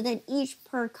so that each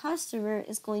per customer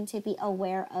is going to be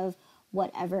aware of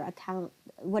whatever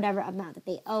amount that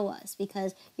they owe us,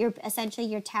 because you're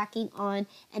tacking on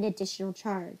an additional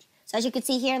charge. So as you can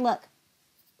see here, look,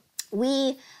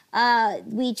 we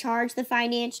charge the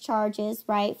finance charges,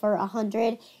 right, for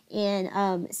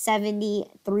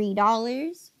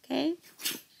 $173. Okay,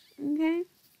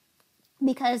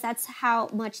 because that's how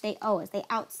much they owe us. They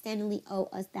outstandingly owe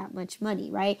us that much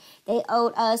money, right? They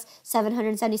owed us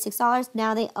 $776.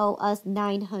 Now they owe us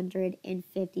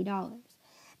 $950.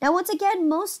 Now, once again,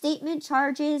 most statement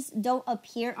charges don't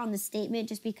appear on the statement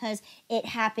just because it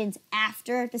happens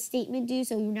after the statement due.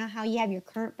 So you know how you have your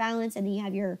current balance and then you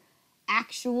have your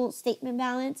actual statement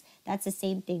balance? That's the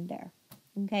same thing there.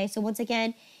 Okay, so once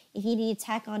again, if you need to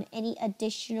tack on any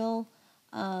additional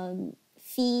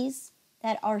fees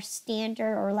that are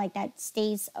standard or like that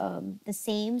stays the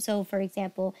same. So for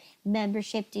example,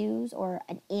 membership dues or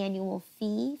an annual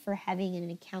fee for having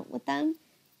an account with them,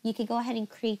 you can go ahead and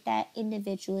create that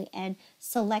individually and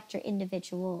select your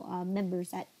individual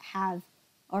members that have,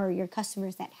 or your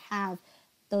customers that have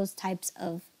those types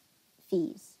of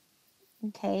fees.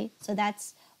 Okay, so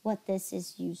that's what this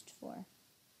is used for.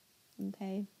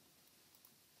 Okay.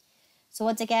 So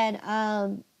once again,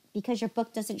 because your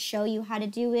book doesn't show you how to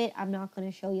do it, I'm not going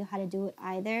to show you how to do it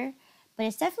either. But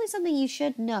it's definitely something you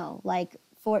should know. Like,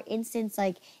 for instance,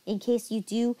 like in case you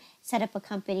do set up a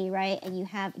company, right, and you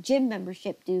have gym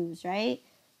membership dues, right,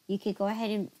 you could go ahead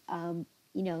and,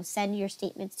 send your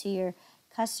statements to your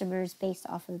customers based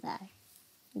off of that.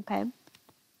 Okay.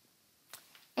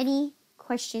 Any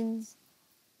questions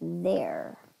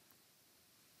there?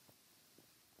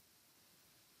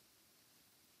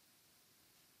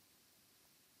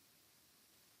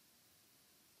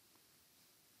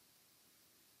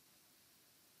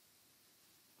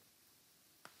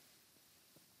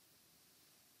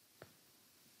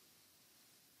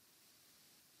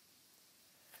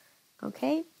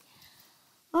 Okay.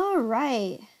 All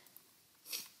right.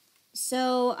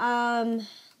 So,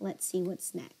 let's see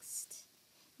what's next.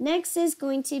 Next is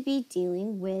going to be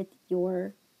dealing with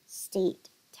your state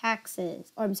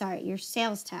taxes, or I'm sorry, your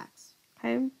sales tax.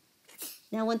 Okay.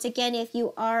 Now, once again, if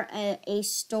you are a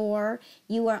store,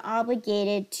 you are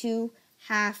obligated to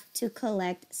have to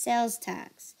collect sales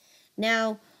tax.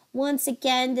 Now, once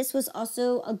again, this was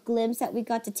also a glimpse that we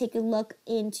got to take a look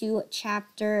into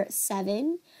chapter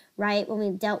 7, right? When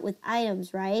we dealt with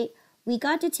items, right? We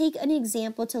got to take an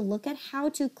example to look at how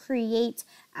to create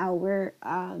our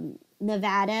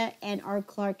Nevada and our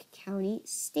Clark County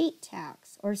state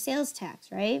tax or sales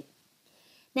tax, right?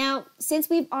 Now, since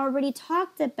we've already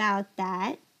talked about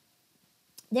that,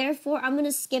 therefore, I'm going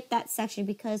to skip that section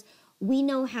because we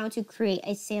know how to create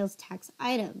a sales tax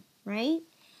item, right?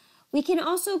 We can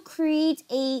also create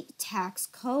a tax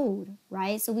code,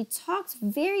 right? So we talked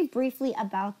very briefly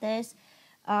about this,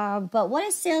 but what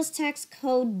a sales tax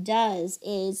code does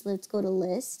is, let's go to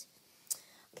list.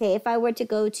 Okay, if I were to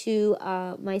go to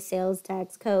my sales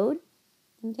tax code,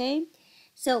 okay,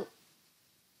 so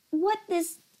what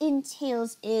this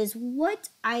entails is what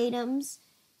items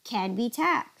can be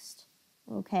taxed,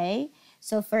 okay?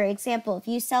 So for example, if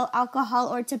you sell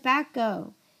alcohol or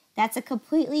tobacco, that's a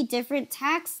completely different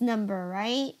tax number,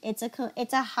 right?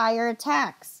 It's a higher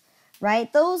tax,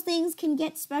 right? Those things can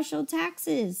get special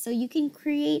taxes. So you can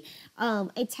create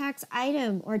a tax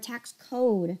item or tax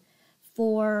code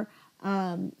for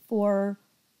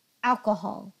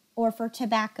alcohol or for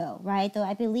tobacco, right? Though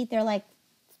I believe they're like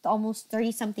almost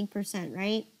 30-something%,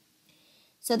 right?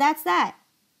 So that's that.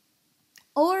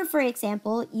 Or for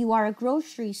example, you are a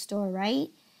grocery store, right?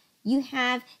 You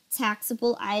have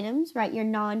taxable items, right? Your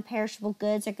non-perishable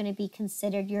goods are going to be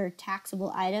considered your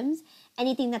taxable items.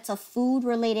 Anything that's a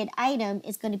food-related item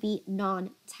is going to be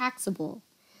non-taxable.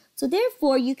 So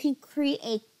therefore, you can create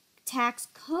a tax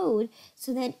code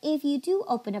so that if you do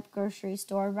open up a grocery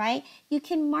store, right, you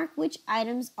can mark which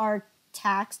items are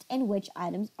taxed and which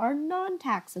items are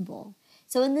non-taxable.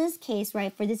 So in this case,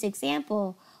 right, for this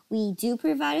example, we do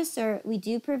provide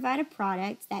a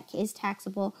product that is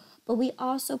taxable, but we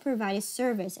also provide a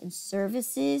service, and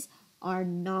services are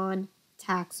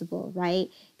non-taxable, right?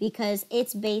 Because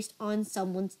it's based on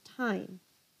someone's time.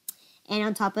 And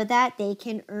on top of that, they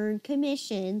can earn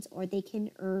commissions or they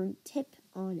can earn tip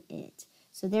on it.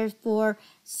 So therefore,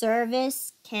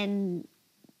 service can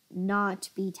not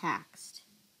be taxed.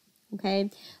 Okay,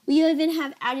 we even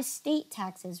have out-of-state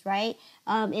taxes, right?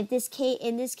 If this case,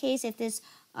 in this case, if this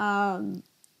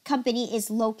company is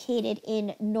located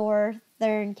in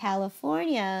Northern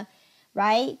California,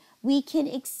 right? We can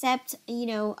accept,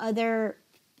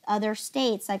 other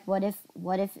states. Like, what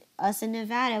if us in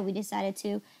Nevada, we decided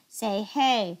to say,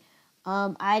 hey,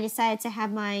 I decided to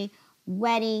have my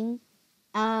wedding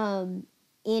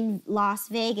in Las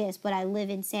Vegas, but I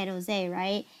live in San Jose,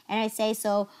 right? And I say,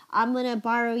 so I'm gonna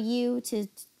borrow you to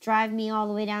drive me all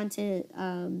the way down to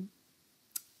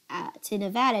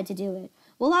Nevada to do it.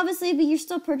 Well, obviously, but you're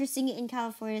still purchasing it in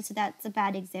California, so that's a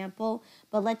bad example.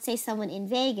 But let's say someone in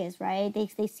Vegas, right?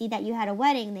 They see that you had a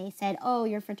wedding. They said, oh,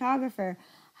 you're a photographer.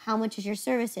 How much is your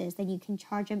services? Then you can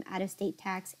charge them out-of-state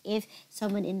tax if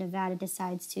someone in Nevada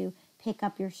decides to pick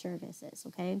up your services,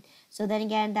 okay? So then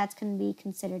again, that's going to be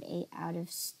considered a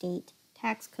out-of-state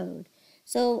tax code.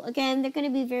 So again, they're going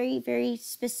to be very, very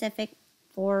specific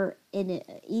for in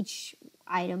each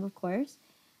item, of course,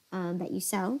 that you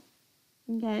sell,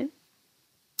 okay?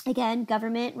 Again,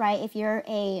 government, right? If you're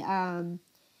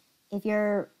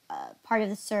part of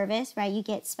the service, right, you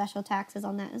get special taxes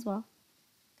on that as well.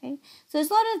 Okay, so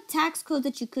there's a lot of tax codes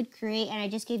that you could create, and I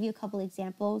just gave you a couple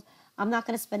examples. I'm not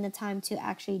going to spend the time to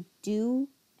actually do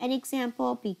an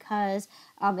example because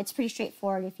it's pretty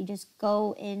straightforward. If you just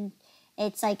go in,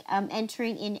 it's like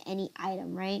entering in any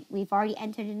item, right? We've already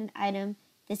entered in an item.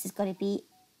 This is going to be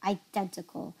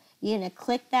identical. You're going to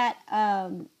click that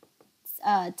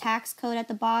tax code at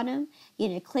the bottom. You're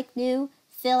going to click new,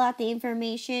 fill out the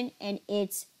information, and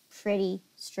it's pretty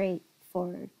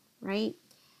straightforward, right?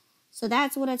 So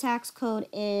that's what a tax code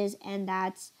is, and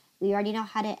we already know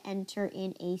how to enter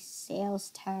in a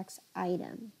sales tax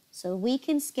item. So we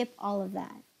can skip all of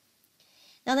that.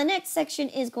 Now the next section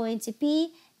is going to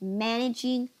be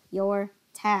managing your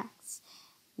tax.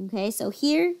 Okay, so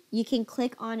here you can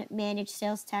click on manage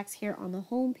sales tax here on the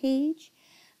home page.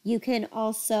 You can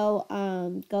also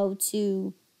go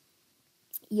to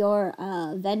your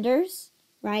vendors,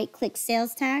 right? Click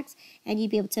sales tax, and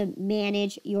you'd be able to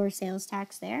manage your sales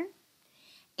tax there.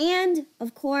 And,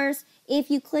 of course, if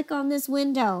you click on this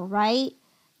window, right,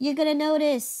 you're going to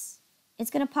notice it's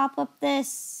going to pop up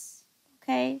this,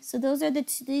 okay? So those are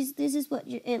this is what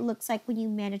it looks like when you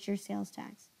manage your sales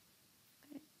tax.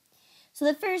 Okay. So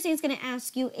the first thing it's going to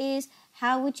ask you is,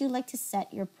 how would you like to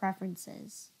set your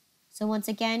preferences? So once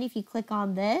again, if you click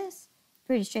on this,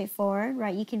 pretty straightforward,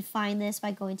 right? You can find this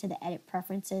by going to the Edit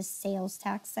Preferences Sales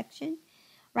Tax section,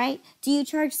 right? Do you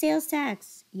charge sales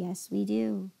tax? Yes, we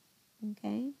do.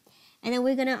 Okay, and then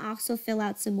we're going to also fill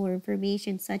out some more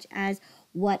information such as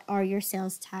what are your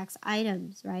sales tax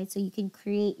items, right? So you can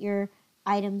create your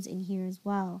items in here as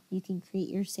well. You can create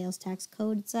your sales tax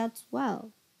codes as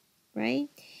well, right?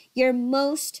 Your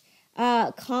most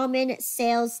common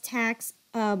sales tax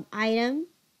item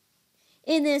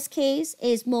in this case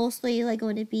is mostly like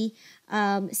going to be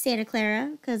Santa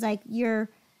Clara, because like you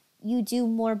do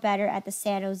more better at the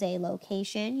San Jose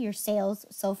location. Your sales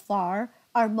so far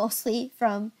are mostly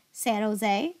from San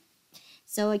Jose.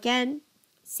 So again,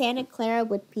 Santa Clara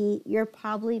would be your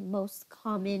probably most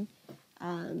common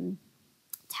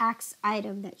tax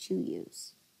item that you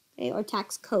use, okay, or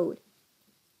tax code.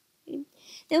 Okay.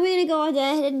 Then we're going to go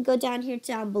ahead and go down here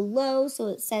down below. So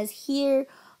it says here,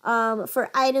 for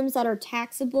items that are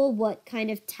taxable, what kind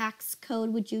of tax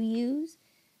code would you use?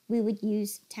 We would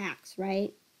use tax,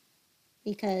 right?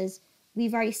 Because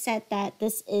we've already said that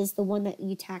this is the one that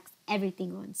you tax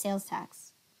everything on, sales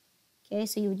tax. Okay,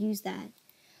 so you would use that.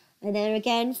 And then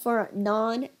again, for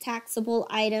non-taxable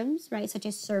items, right, such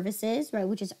as services, right,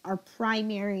 which is our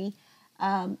primary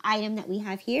item that we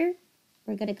have here,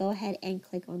 we're going to go ahead and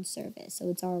click on service. So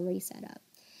it's already set up.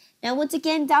 Now, once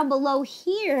again, down below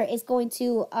here is going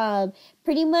to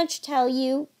pretty much tell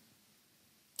you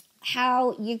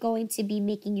how you're going to be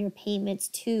making your payments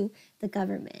to the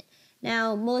government.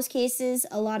 Now, most cases,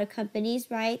 a lot of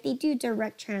companies, right, they do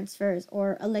direct transfers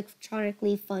or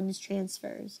electronically funds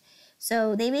transfers.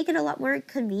 So they make it a lot more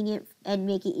convenient and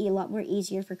make it a lot more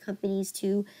easier for companies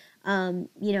to,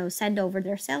 send over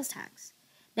their sales tax.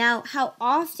 Now, how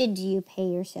often do you pay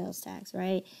your sales tax,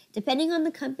 right? Depending on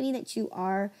the company that you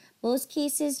are, most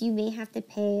cases you may have to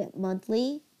pay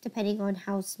monthly, depending on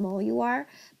how small you are.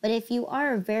 But if you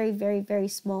are a very, very, very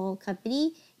small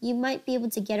company, you might be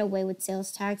able to get away with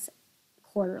sales tax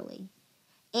quarterly.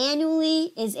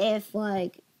 Annually is if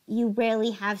like you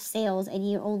rarely have sales and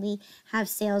you only have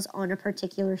sales on a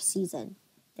particular season.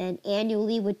 Then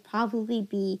annually would probably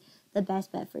be the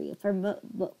best bet for you.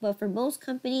 But for most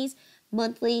companies,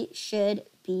 monthly should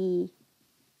be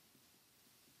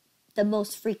the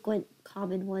most frequent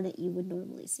common one that you would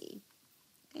normally see.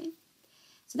 Okay.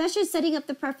 So that's just setting up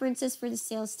the preferences for the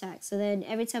sales tax. So then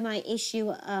every time I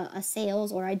issue a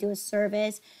sales or I do a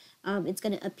service, it's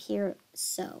going to appear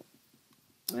so.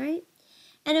 All right.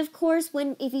 And of course,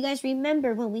 if you guys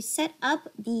remember, when we set up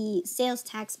the sales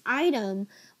tax item,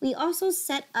 we also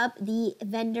set up the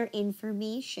vendor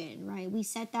information, right? We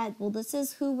set that, well, this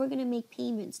is who we're going to make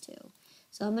payments to.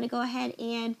 So I'm going to go ahead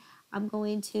and I'm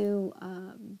going to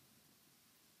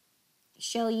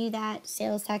show you that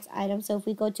sales tax item. So if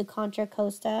we go to Contra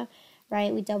Costa,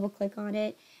 right, we double click on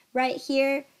it. Right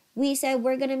here, we said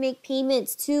we're going to make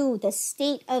payments to the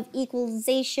state of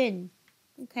equalization,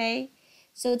 okay?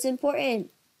 So it's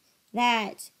important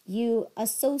that you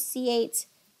associate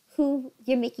who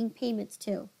you're making payments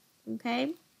to,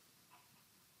 okay?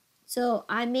 So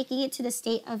I'm making it to the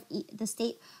state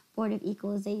Board of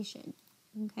Equalization,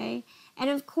 okay? And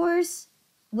of course,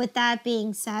 with that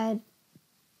being said,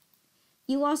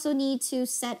 you also need to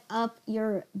set up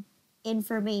your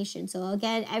information. So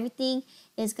again, everything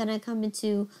is going to come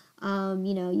into,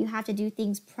 you have to do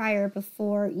things prior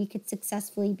before you could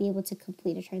successfully be able to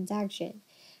complete a transaction.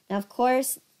 Now, of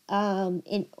course,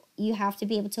 you have to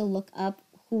be able to look up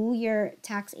who your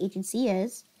tax agency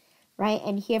is, right?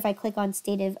 And here, if I click on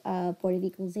State of Board of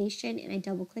Equalization and I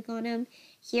double click on them,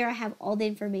 here I have all the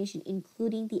information,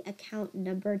 including the account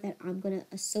number that I'm going to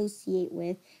associate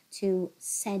with to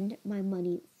send my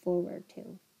money forward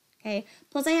to. Okay,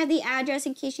 plus I have the address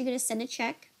in case you're going to send a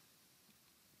check.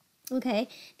 Okay,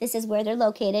 this is where they're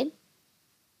located.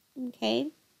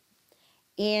 Okay,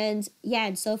 and yeah,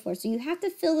 and so forth. So you have to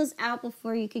fill this out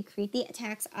before you could create the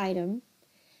tax item.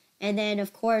 And then,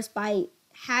 of course, by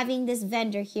having this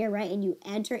vendor here, right, and you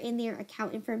enter in their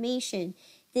account information,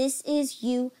 this is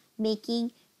you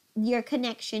making your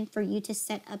connection for you to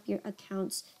set up your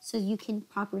accounts so you can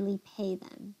properly pay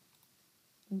them.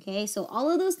 Okay, so all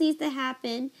of those needs to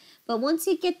happen, but once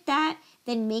you get that,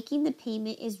 then making the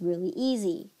payment is really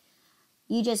easy.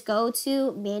 You just go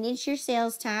to manage your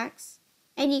sales tax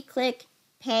and you click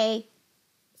pay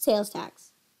sales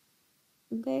tax.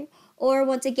 Okay, or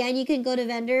once again, you can go to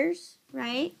vendors,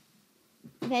 right?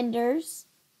 Vendors,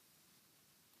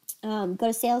 go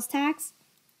to sales tax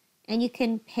and you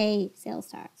can pay sales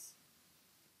tax.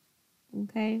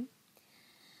 Okay.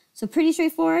 So pretty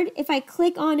straightforward. If I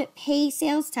click on pay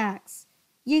sales tax,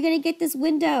 you're going to get this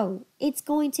window. It's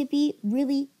going to be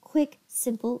really quick,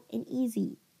 simple, and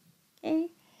easy. Okay.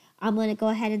 I'm going to go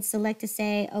ahead and select to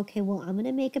say, okay, well, I'm going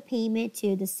to make a payment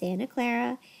to the Santa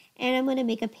Clara and I'm going to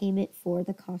make a payment for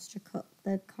the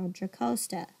Contra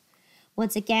Costa.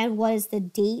 Once again, what is the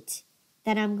date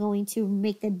that I'm going to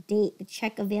make the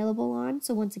check available on?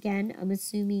 So once again, I'm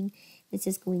assuming this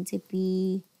is going to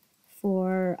be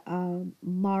for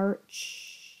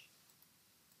March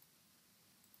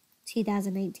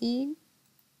 2019.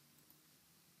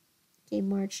 Okay,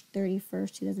 March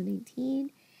 31st,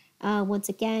 2018. Once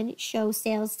again, show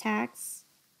sales tax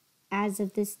as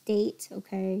of this date.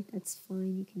 Okay, that's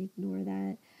fine. You can ignore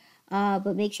that.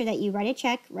 But make sure that you write a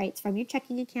check, right? It's from your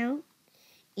checking account.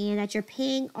 And that you're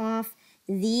paying off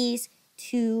these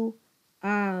two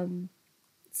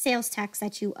sales tax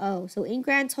that you owe. So in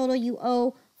grand total, you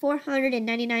owe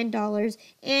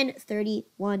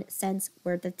 $499.31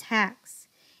 worth of tax.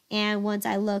 And once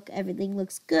I look, everything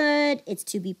looks good. It's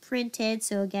to be printed.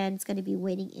 So again, it's going to be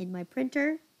waiting in my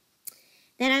printer.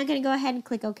 Then I'm going to go ahead and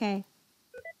click OK.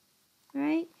 All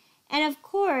right. And of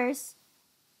course,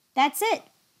 that's it.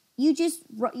 You just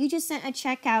sent a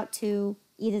check out to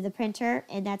either the printer,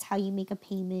 and that's how you make a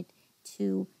payment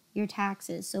to your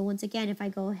taxes. So once again, if I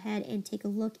go ahead and take a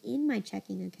look in my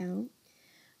checking account,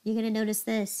 you're going to notice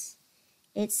this.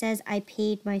 It says I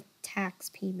paid my tax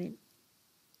payment.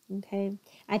 Okay.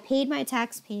 I paid my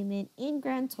tax payment in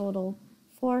grand total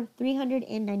for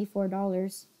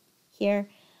 $394 here.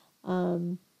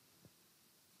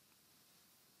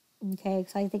 Okay,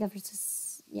 so I think I've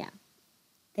just, yeah,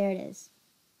 there it is.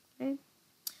 Okay.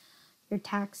 Your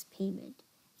tax payment.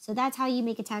 So that's how you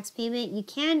make a tax payment. You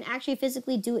can actually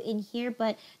physically do it in here,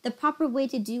 but the proper way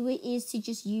to do it is to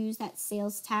just use that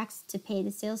sales tax to pay the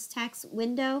sales tax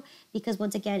window, because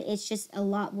once again, it's just a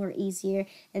lot more easier,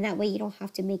 and that way you don't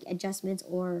have to make adjustments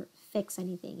or fix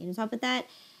anything. And on top of that,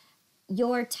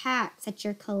 your tax that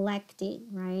you're collecting,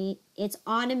 right? It's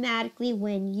automatically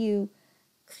when you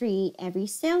create every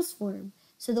sales form.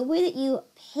 So the way that you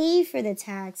pay for the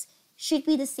tax should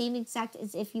be the same exact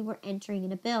as if you were entering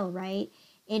in a bill, right?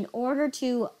 In order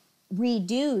to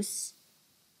reduce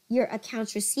your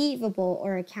accounts receivable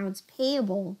or accounts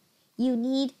payable, you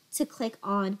need to click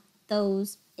on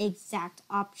those exact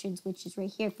options, which is right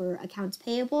here. For accounts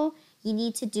payable, you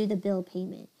need to do the bill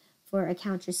payment. For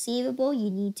accounts receivable, you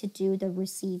need to do the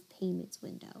receive payments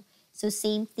window. So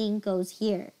same thing goes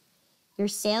here. Your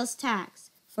sales tax,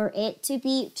 for it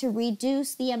to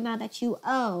reduce the amount that you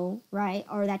owe, right,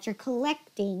 or that you're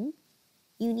collecting,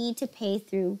 you need to pay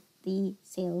through the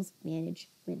sales manage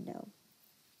window.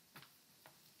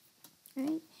 All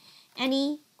right?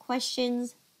 Any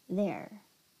questions there?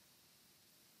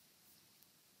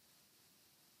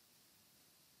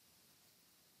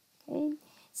 Okay.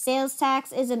 Sales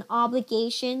tax is an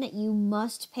obligation that you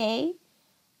must pay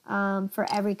for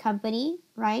every company,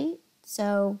 right?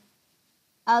 So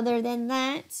other than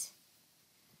that,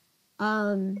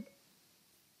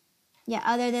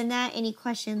 any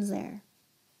questions there?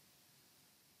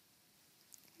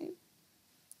 Okay.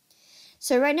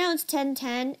 So right now it's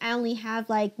 10:10. I only have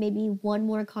like maybe one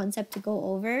more concept to go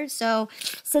over. So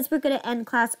since we're going to end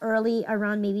class early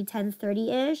around maybe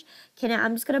 10:30-ish,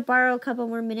 I'm just going to borrow a couple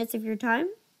more minutes of your time.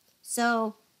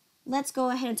 So let's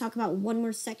go ahead and talk about one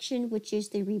more section, which is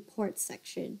the report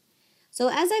section. So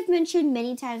as I've mentioned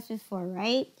many times before,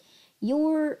 right,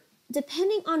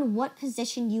 depending on what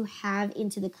position you have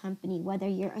into the company, whether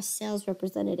you're a sales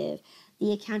representative,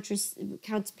 the accounts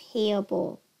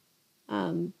payable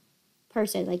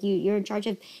person, like you're in charge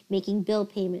of making bill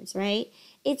payments, right?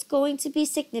 It's going to be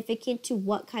significant to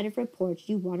what kind of report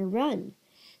you want to run.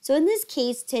 So in this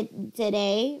case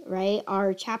today, right,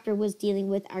 our chapter was dealing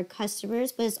with our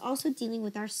customers, but it's also dealing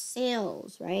with our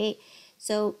sales, right?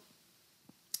 So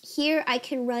here I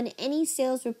can run any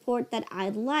sales report that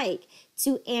I'd like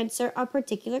to answer a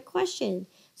particular question.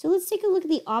 So let's take a look at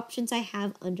the options I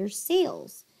have under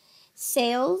sales.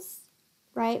 Sales,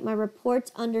 right, my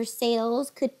reports under sales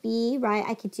could be, right,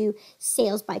 I could do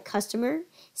sales by customer,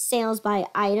 sales by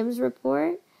items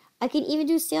report. I can even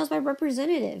do sales by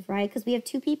representative, right? Because we have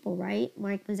two people, right?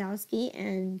 Mark Mazowski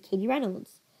and Katie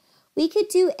Reynolds. We could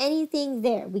do anything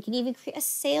there. We can even create a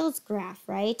sales graph,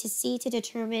 right? To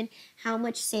determine how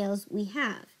much sales we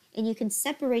have. And you can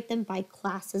separate them by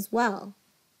class as well.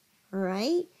 All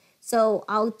right? So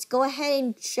I'll go ahead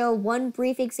and show one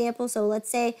brief example. So let's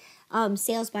say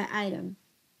sales by item.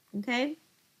 Okay?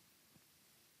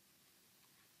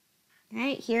 All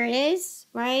right, here it is,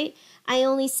 right? I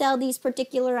only sell these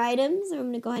particular items. I'm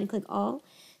going to go ahead and click all.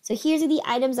 So here's the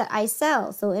items that I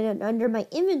sell. So under my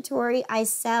inventory, I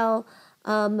sell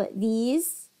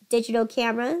these digital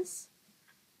cameras,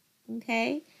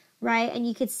 okay, right? And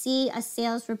you could see a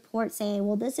sales report saying,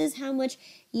 well, this is how much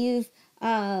you've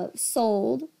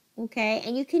sold, okay?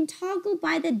 And you can toggle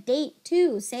by the date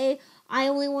too. Say, I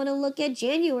only want to look at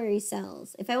January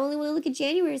sales. If I only want to look at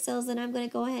January sales, then I'm going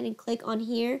to go ahead and click on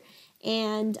here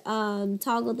and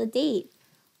toggle the date.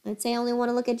 Let's say I only want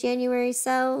to look at January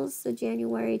sales, so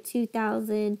January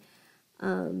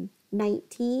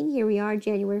 2019. Here we are,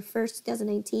 January 1st,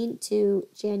 2019 to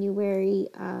January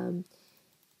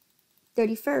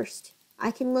 31st.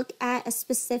 I can look at a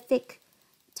specific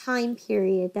time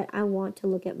period that I want to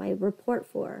look at my report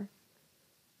for.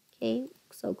 Okay,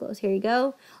 so close. Here you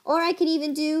go. Or I could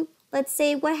even do, let's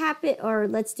say what happened, or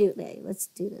let's do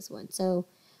this one. So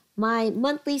my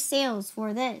monthly sales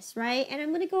for this, right? And I'm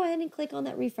going to go ahead and click on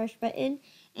that refresh button,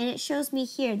 and it shows me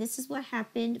here, this is what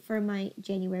happened for my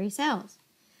January sales.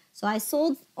 So I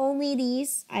sold only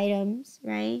these items,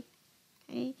 right?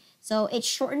 Okay, so it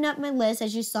shortened up my list,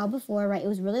 as you saw before, right? It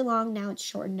was really long, now it's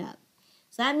shortened up.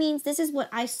 So that means this is what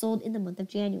I sold in the month of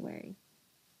January.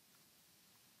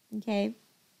 Okay,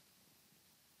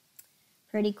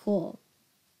 pretty cool.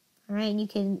 All right, and you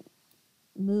can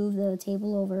move the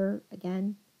table over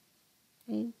again.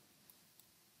 Okay,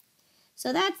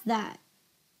 so that's that.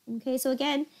 Okay, so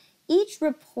again, each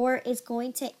report is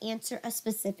going to answer a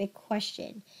specific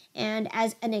question. And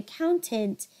as an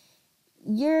accountant,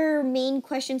 your main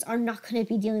questions are not going to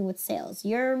be dealing with sales.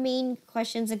 Your main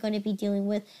questions are going to be dealing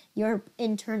with your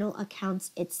internal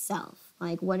accounts itself.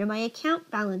 Like, what are my account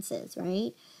balances,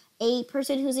 right? A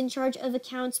person who's in charge of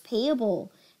accounts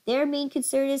payable, their main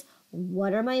concern is,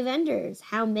 what are my vendors?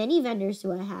 How many vendors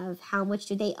do I have? How much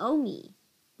do they owe me,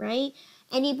 right?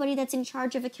 Anybody that's in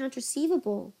charge of accounts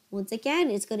receivable, once again,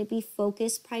 is going to be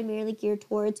focused primarily geared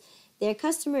towards their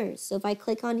customers. So if I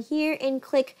click on here and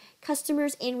click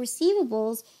customers and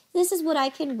receivables, this is what I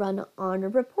can run on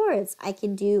reports. I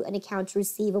can do an accounts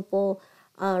receivable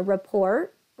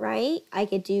report, right? I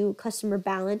could do customer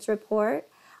balance report.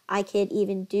 I could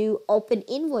even do open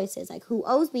invoices, like who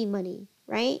owes me money,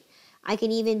 right? I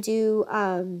can even do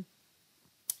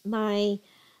my,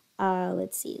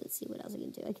 let's see what else I can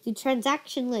do. I can do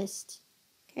transaction list,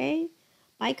 okay,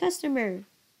 by customer,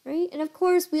 right? And of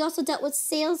course, we also dealt with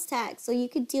sales tax. So you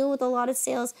could deal with a lot of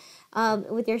sales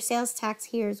with your sales tax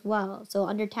here as well. So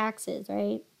under taxes,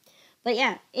 right? But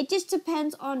yeah, it just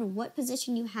depends on what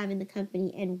position you have in the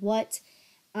company and what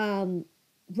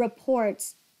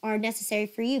reports are necessary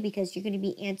for you, because you're going to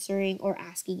be answering or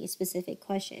asking a specific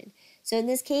question. So in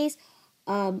this case,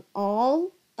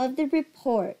 all of the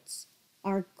reports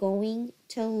are going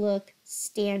to look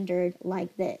standard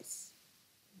like this.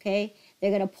 Okay?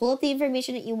 They're going to pull up the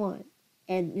information that you want,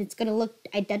 and it's going to look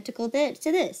identical to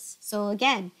this. So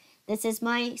again, this is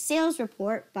my sales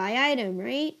report by item,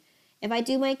 right? If I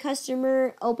do my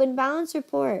customer open balance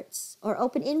reports or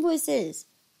open invoices,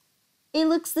 it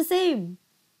looks the same.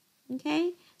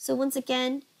 Okay? So once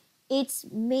again, it's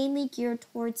mainly geared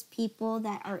towards people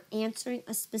that are answering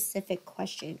a specific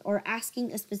question or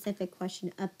asking a specific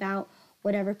question about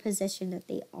whatever position that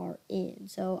they are in.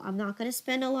 So I'm not going to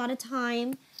spend a lot of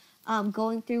time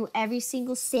going through every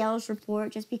single sales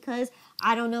report, just because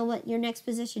I don't know what your next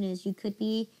position is. You could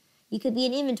be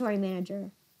an inventory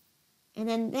manager. And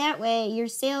then that way your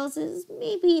sales is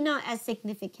maybe not as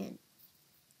significant.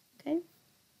 Okay?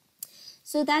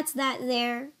 So that's that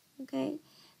there. Okay?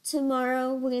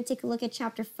 Tomorrow we're going to take a look at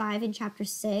chapter 5 and chapter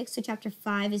 6. So chapter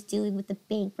 5 is dealing with the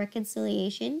bank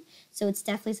reconciliation. So it's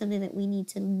definitely something that we need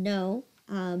to know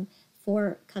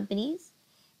for companies.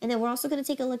 And then we're also going to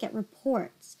take a look at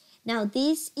reports. Now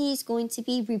this is going to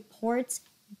be reports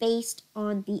based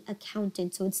on the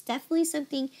accountant. So it's definitely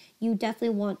something you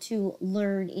definitely want to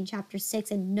learn in chapter 6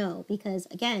 and know, because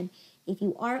again, if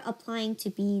you are applying to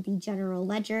be the general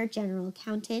ledger, general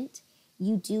accountant,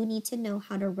 you do need to know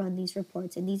how to run these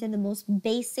reports. And these are the most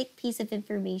basic piece of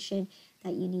information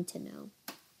that you need to know.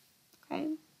 Okay.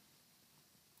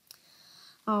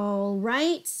 All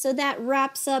right. So that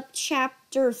wraps up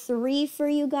chapter 3 for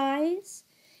you guys.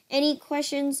 Any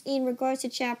questions in regards to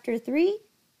chapter 3?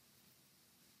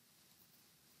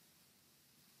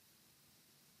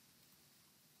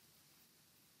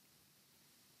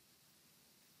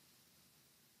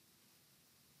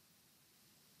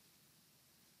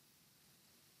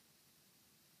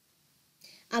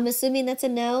 I'm assuming that's a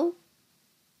no?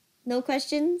 No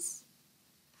questions?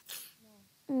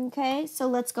 No. Okay, so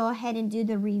let's go ahead and do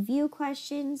the review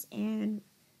questions and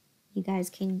you guys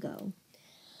can go.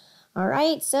 All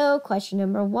right, so question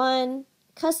number 1,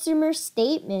 customer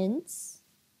statements.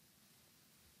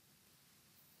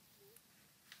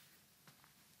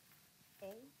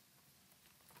 A.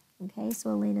 Okay, so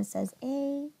Elena says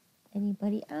A.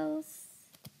 Anybody else?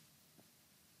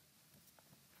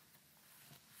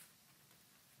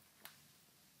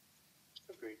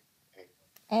 Agreed.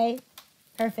 A.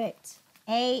 Perfect.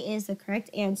 A is the correct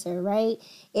answer, right?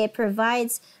 It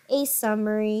provides a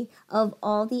summary of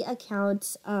all the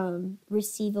accounts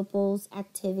receivables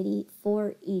activity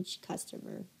for each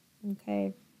customer.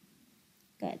 Okay,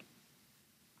 good.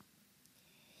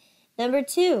 Number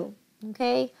 2,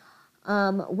 okay,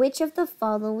 which of the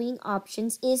following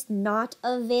options is not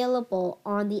available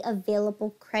on the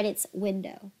available credits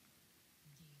window?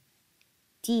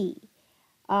 D.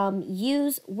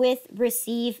 Use with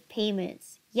receive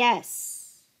payments. Yes.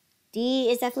 D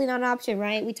is definitely not an option,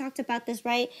 right? We talked about this,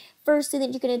 right? First thing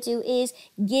that you're going to do is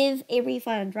give a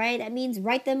refund, right? That means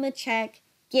write them a check,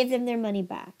 give them their money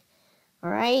back. All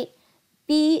right?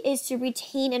 B is to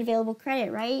retain available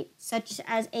credit, right? Such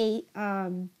as a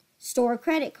store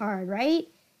credit card, right?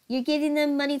 You're giving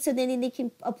them money so then they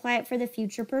can apply it for the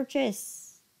future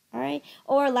purchase. All right.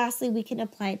 Or lastly, we can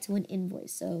apply it to an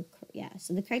invoice. So yeah,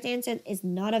 so the correct answer is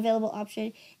not available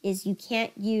option is you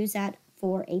can't use that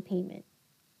for a payment.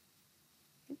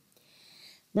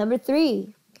 Number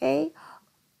 3, okay?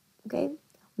 Okay.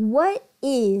 What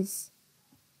is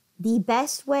the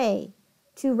best way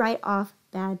to write off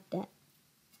bad debt?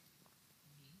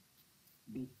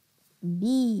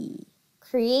 B.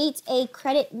 Create a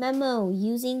credit memo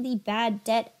using the bad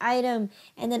debt item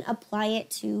and then apply it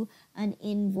to an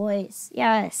invoice.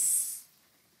 Yes.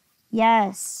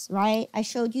 Yes, right? I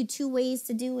showed you 2 ways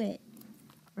to do it,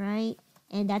 right?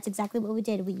 And that's exactly what we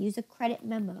did. We used a credit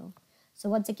memo. So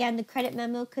once again, the credit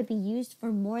memo could be used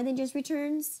for more than just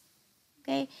returns,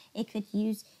 okay? It could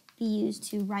be used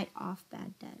to write off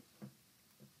bad debt,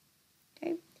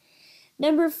 okay?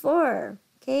 Number 4,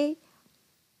 okay?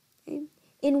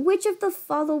 In which of the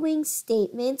following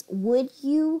statements would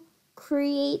you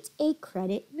create a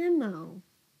credit memo?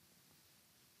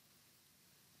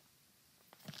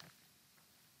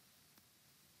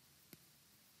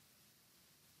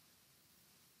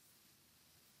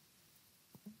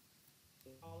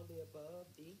 All of the above,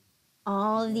 D.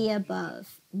 All of the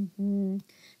above.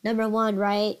 Number 1,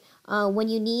 right? When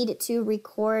you need to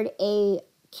record a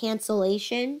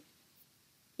cancellation.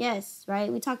 Yes,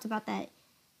 right? We talked about that.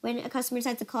 when a customer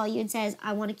decides to call you and says,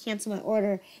 I want to cancel my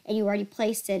order, and you already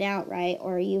placed it out, right?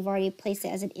 Or you've already placed it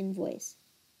as an invoice.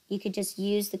 You could just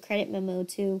use the credit memo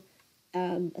to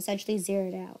essentially zero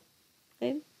it out.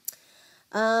 Okay.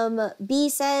 B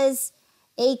says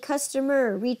a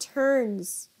customer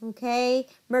returns, okay,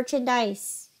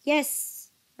 merchandise. Yes,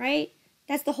 right?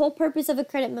 That's the whole purpose of a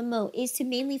credit memo, is to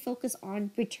mainly focus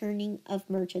on returning of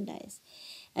merchandise.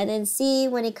 And then C,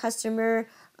 when a customer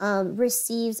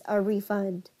receives a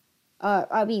refund,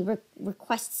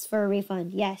 requests for a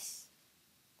refund. Yes,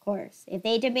 of course. If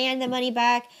they demand the money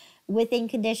back within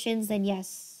conditions, then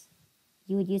yes,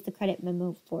 you would use the credit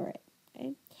memo for it.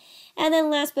 Okay. And then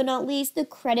last but not least, the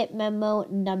credit memo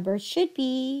number should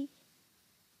be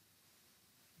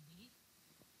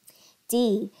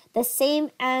D, the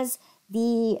same as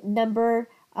the number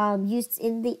used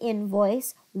in the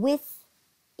invoice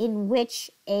in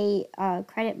which a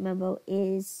credit memo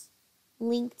is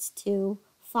linked to,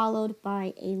 followed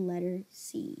by a letter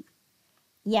C.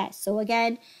 Yes, so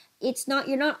again,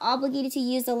 you're not obligated to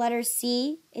use the letter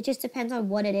C. It just depends on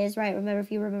what it is, right? Remember,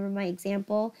 if you remember my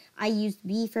example, I used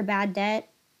B for bad debt,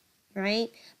 right?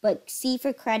 But C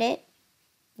for credit,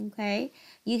 okay?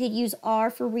 You could use R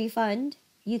for refund.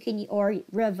 You can, or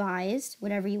revised,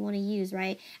 whatever you want to use,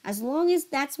 right? As long as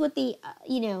that's what they,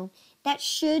 that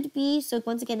should be. So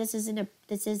once again, this is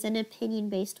an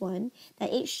opinion-based one.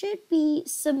 That it should be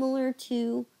similar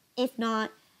to, if not,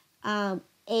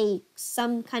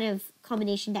 some kind of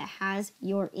combination that has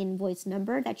your invoice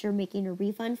number that you're making a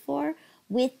refund for,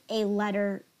 with a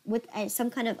letter,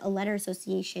 some kind of a letter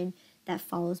association that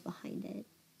follows behind it.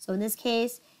 So in this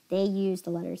case, they use the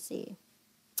letter C.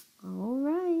 All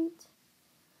right.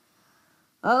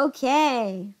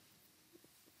 Okay.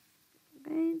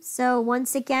 So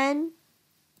once again,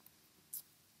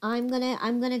 I'm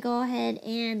gonna go ahead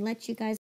and let you guys